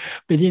rope.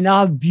 But in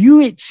our view,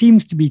 it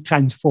seems to be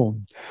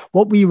transformed.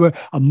 What we were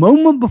a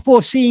moment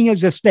before seeing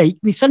as a snake,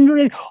 we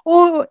suddenly,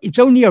 oh, it's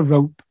only a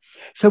rope.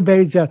 So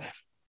there's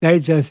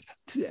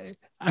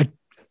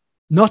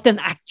not an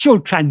actual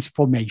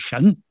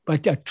transformation,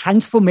 but a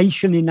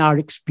transformation in our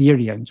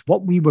experience.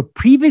 What we were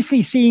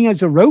previously seeing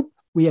as a rope,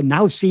 we are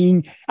now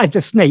seeing as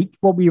a snake.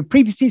 What we were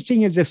previously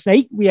seeing as a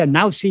snake, we are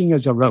now seeing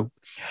as a rope.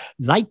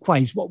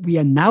 Likewise, what we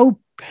are now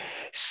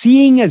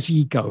seeing as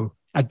ego,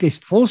 as this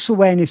false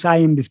awareness, I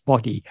am this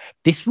body,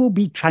 this will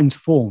be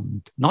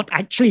transformed, not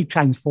actually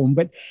transformed,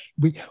 but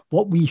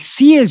what we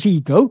see as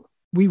ego,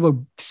 we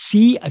will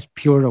see as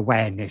pure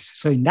awareness.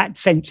 So in that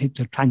sense, it's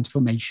a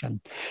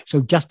transformation.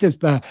 So just as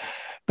the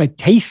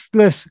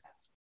tasteless,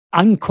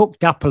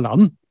 uncooked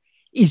appaḻam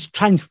is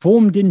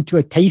transformed into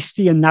a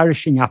tasty and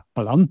nourishing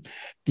appaḻam,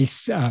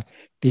 this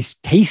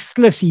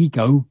tasteless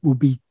ego will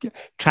be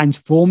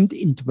transformed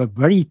into a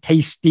very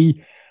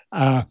tasty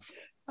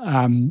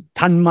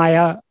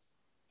taṉmaya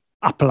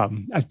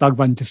appaḻam, as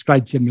Bhagavan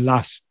describes in the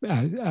last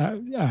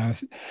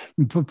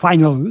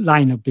final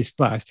line of this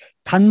verse.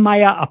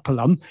 Taṉmaya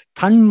appaḻam.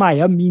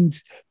 Taṉmaya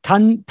means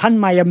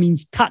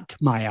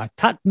taṭmaya.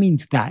 Tat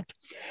means that.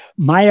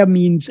 Maya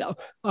means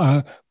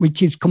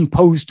which is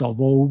composed of,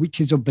 or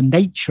which is of the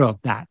nature of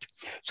that.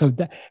 So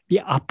the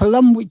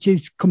appaḻam which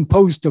is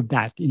composed of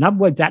that. In other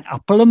words, that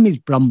appaḻam is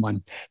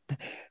Brahman.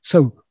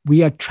 So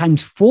we are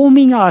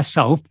transforming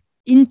ourselves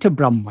into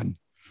Brahman.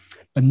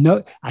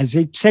 As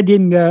it said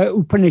in the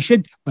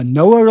Upanishad, the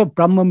knower of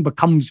Brahman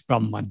becomes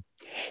Brahman.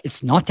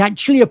 It's not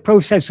actually a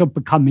process of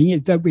becoming,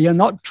 it's that we are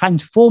not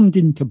transformed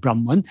into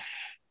Brahman.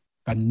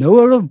 The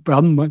knower of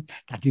Brahman,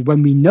 that is,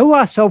 when we know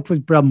ourselves as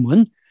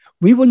Brahman,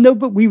 we will know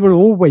that we were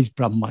always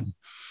Brahman.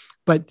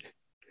 But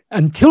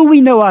until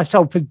we know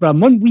ourselves as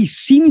Brahman, we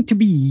seem to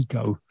be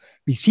ego.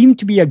 We seem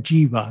to be a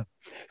jiva.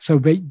 So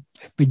the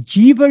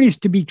jiva is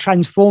to be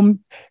transformed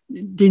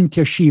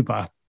into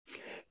Shiva.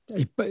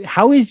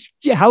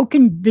 How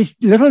can this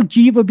little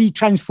jiva be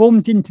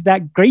transformed into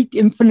that great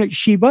infinite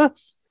Shiva?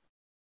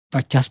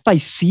 But just by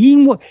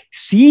seeing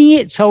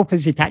itself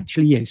as it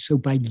actually is. So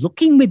by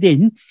looking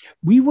within,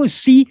 we will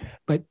see,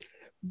 but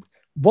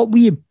what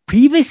we have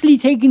previously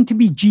taken to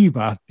be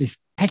jiva, this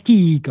petty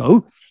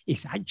ego,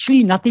 is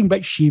actually nothing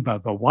but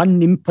Shiva, the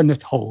one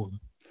infinite whole.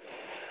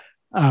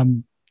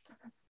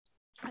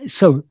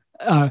 This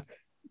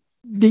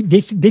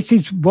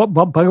is what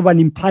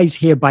Bhagavan implies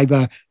here by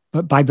the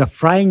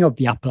frying of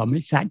the appaḻam.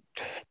 It's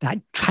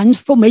that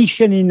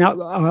transformation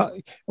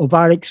of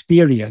our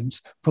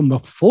experience from a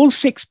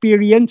false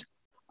experience,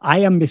 I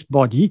am this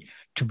body,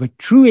 to the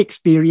true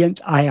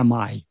experience, I am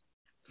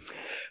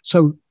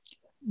So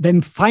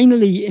then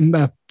finally in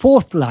the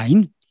fourth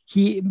line,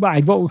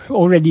 I've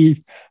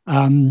already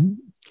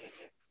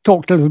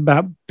talked a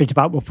little bit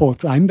about the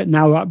fourth line, but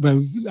now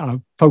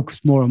I'll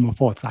focus more on the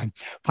fourth line.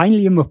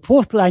 Finally, in the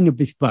fourth line of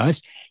this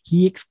verse,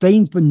 he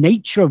explains the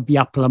nature of the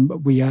appaḻam that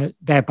we are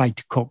thereby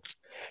to cook,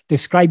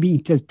 describing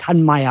it as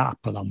taṉmaya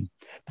appaḻam.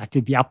 That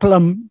is the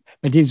appaḻam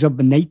that is of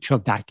the nature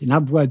of that. In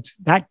other words,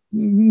 that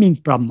means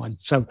Brahman.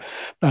 So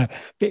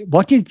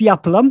what is the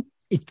appaḻam?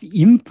 It's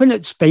the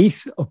infinite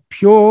space of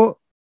pure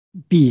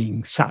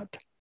being, Sat,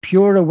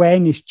 pure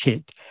awareness,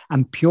 Chit,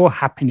 and pure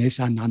happiness,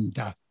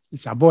 Ananda.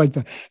 It's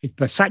the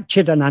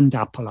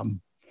Satchidananda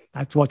appaḻam.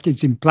 That's what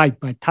is implied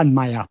by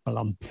taṉmaya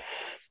appaḻam.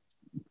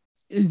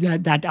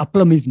 That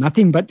appaḻam is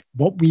nothing but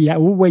what we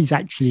always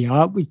actually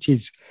are, which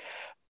is,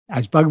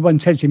 as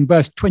Bhagavan says in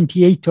verse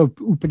 28 of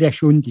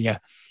Upadesha,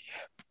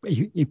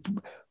 if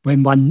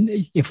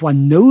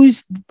one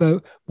knows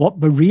what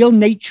the real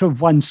nature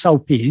of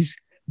oneself is,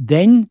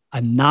 then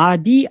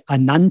anadi,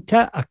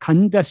 ananta,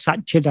 akhanda,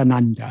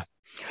 satchidananda.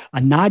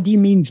 Anadi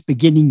means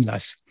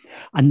beginningless.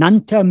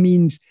 Ananta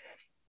means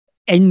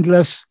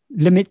endless,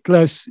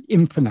 limitless,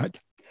 infinite.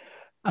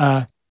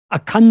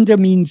 Akhanda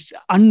means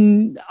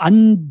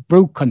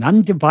unbroken,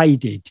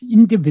 undivided,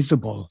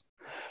 indivisible.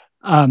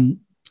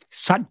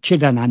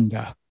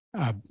 Satchidananda.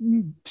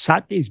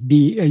 Sat is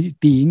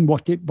being,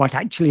 what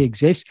actually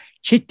exists.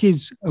 Chit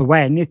is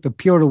awareness, the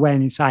pure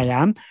awareness I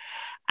am.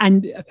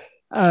 And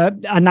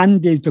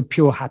Ananda is the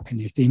pure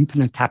happiness, the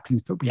infinite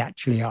happiness that we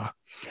actually are.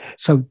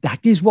 So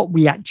that is what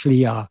we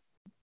actually are.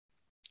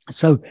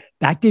 So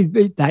that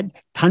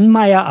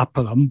taṉmaya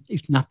appaḻam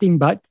is nothing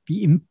but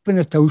the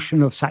infinite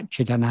ocean of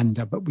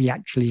Satchidananda that we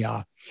actually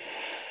are.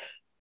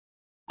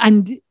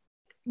 And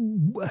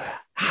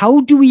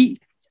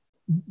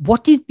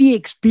what is the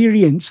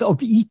experience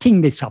of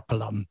eating this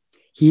appaḻam?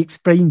 He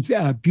explains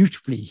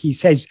beautifully. He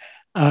says,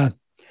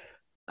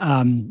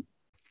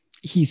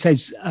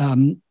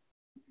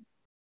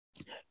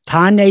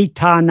 tāṉē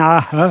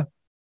tāṉāha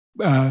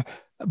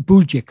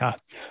bhujikka.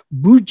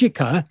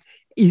 Bhujikka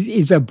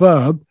is a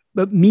verb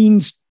that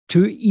means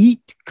to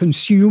eat,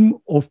 consume,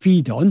 or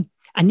feed on,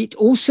 And it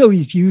also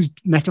is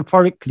used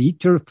metaphorically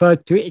to refer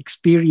to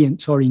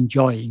experience or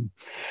enjoying.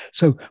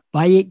 So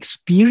by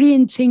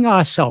experiencing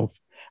ourself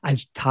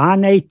as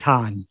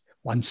tāṉē,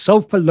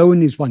 oneself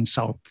alone is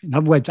oneself. In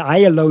other words, I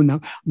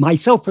alone,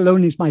 myself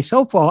alone is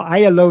myself, or I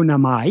alone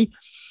am I.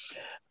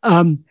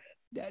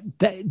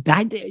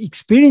 That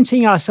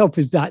experiencing ourselves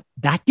is that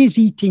is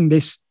eating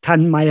this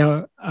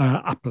taṉmaya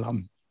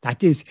appaḻam.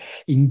 That is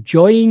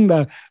enjoying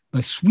the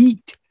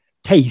sweet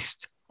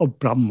taste of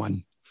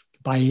Brahman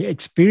by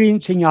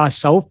experiencing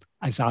ourselves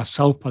as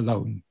ourself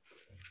alone.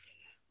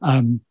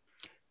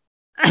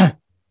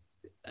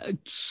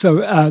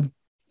 So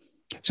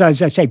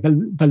as I say,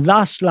 the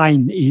last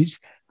line is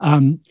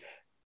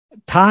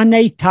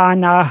tāṉē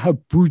tāṉāha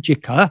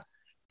bhujikka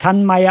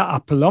taṉmaya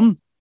appaḻam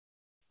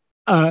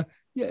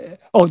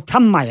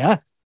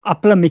taṉmaya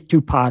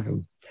appaḻamittu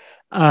pāru.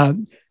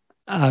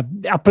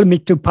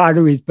 Appaḻamittu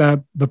pāru is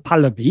the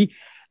Pallavi.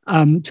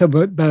 So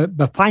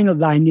the final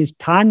line is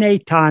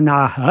tāṉē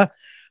tāṉāha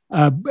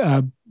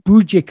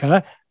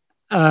bhujikka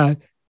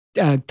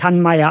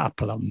taṉmaya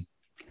appaḻam.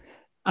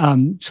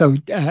 So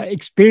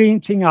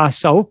experiencing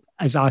ourself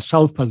as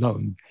ourself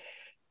alone.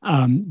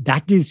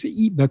 That is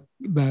the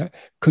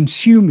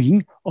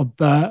consuming of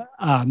the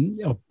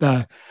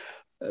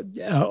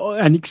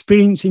and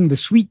experiencing the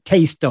sweet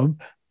taste of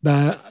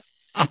the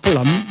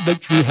appaḻam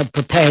which we have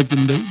prepared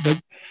in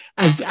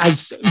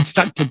as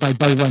instructed by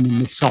Bhagavan in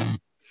this song.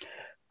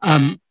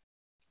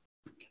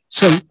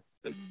 So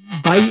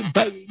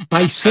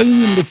by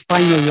saying in this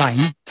final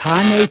line,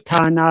 tāṉē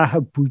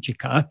tāṉāha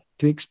bhujikka,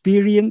 to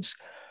experience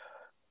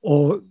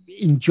or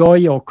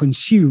enjoy or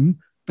consume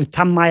the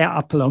taṉmaya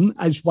appaḻam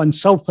as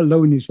oneself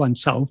alone is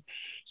oneself,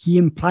 he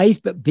implies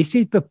that this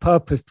is the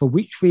purpose for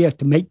which we are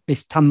to make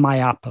this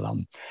taṉmaya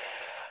appaḻam.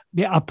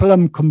 The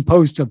appaḻam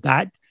composed of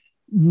that,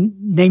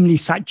 namely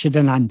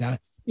Satchidananda,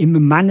 in the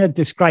manner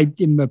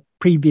described in the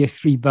previous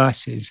 3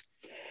 verses.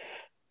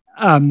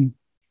 And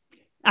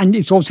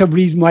it's also a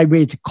reason why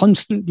we're to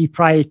constantly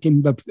fry it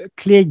in the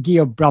clear ghee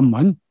of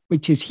Brahman,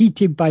 which is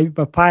heated by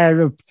the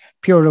fire of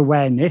pure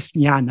awareness,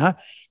 ñāṇa,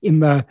 in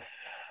the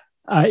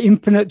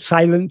infinite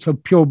silence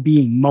of pure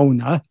being,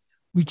 mōṇa,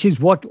 which is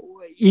what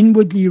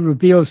inwardly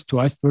reveals to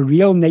us the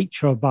real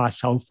nature of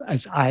ourself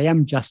as I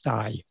am just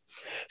I.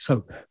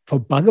 So for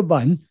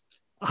Bhagavan,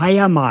 I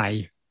am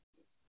I,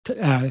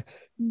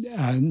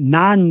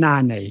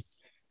 ñāṇāgṇi,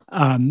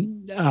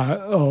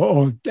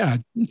 or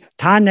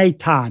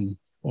tāṉē,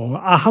 or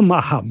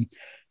āhum.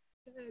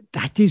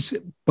 That is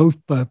both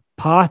the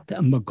path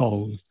and the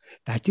goal.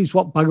 That is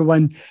what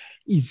Bhagavan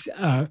is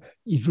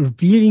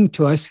revealing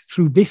to us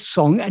through this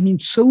song and in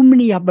so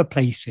many other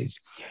places.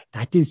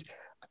 That is,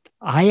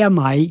 I am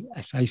I,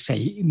 as I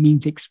say, it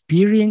means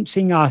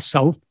experiencing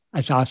ourself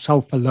as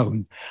ourself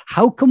alone.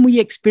 How can we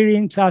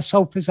experience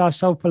ourself as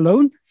ourself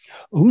alone?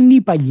 Only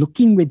by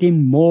looking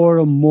within more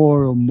and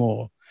more and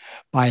more,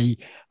 by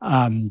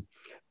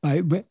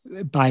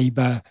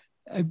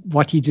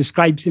what he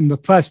describes in the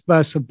first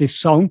verse of this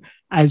song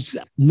as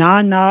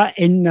ñāṇa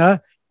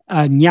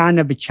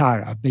ñāṇa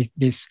vichara,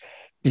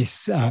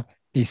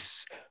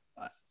 this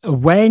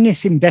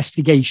awareness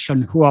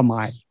investigation, who am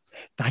I?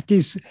 That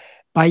is,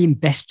 by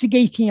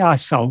investigating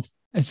ourselves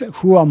as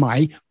who am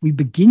I, we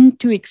begin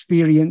to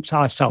experience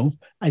ourselves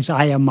as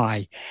I am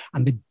I.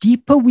 And the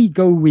deeper we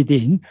go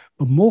within,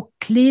 the more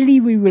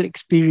clearly we will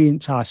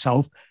experience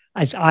ourselves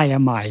as I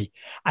am I.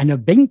 And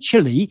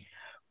eventually,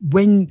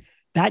 when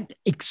that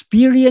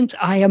experience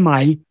I am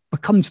I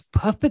becomes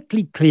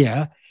perfectly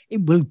clear,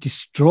 it will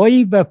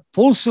destroy the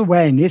false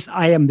awareness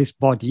I am this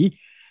body,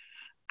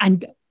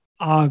 and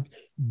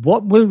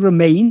what will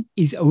remain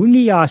is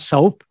only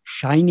ourself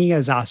shining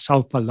as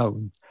ourself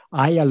alone.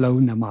 I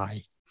alone am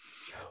I.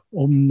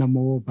 Om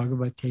Namo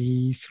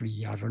Bhagavate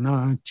Sri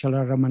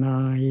Arunachala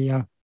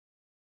Ramanaya.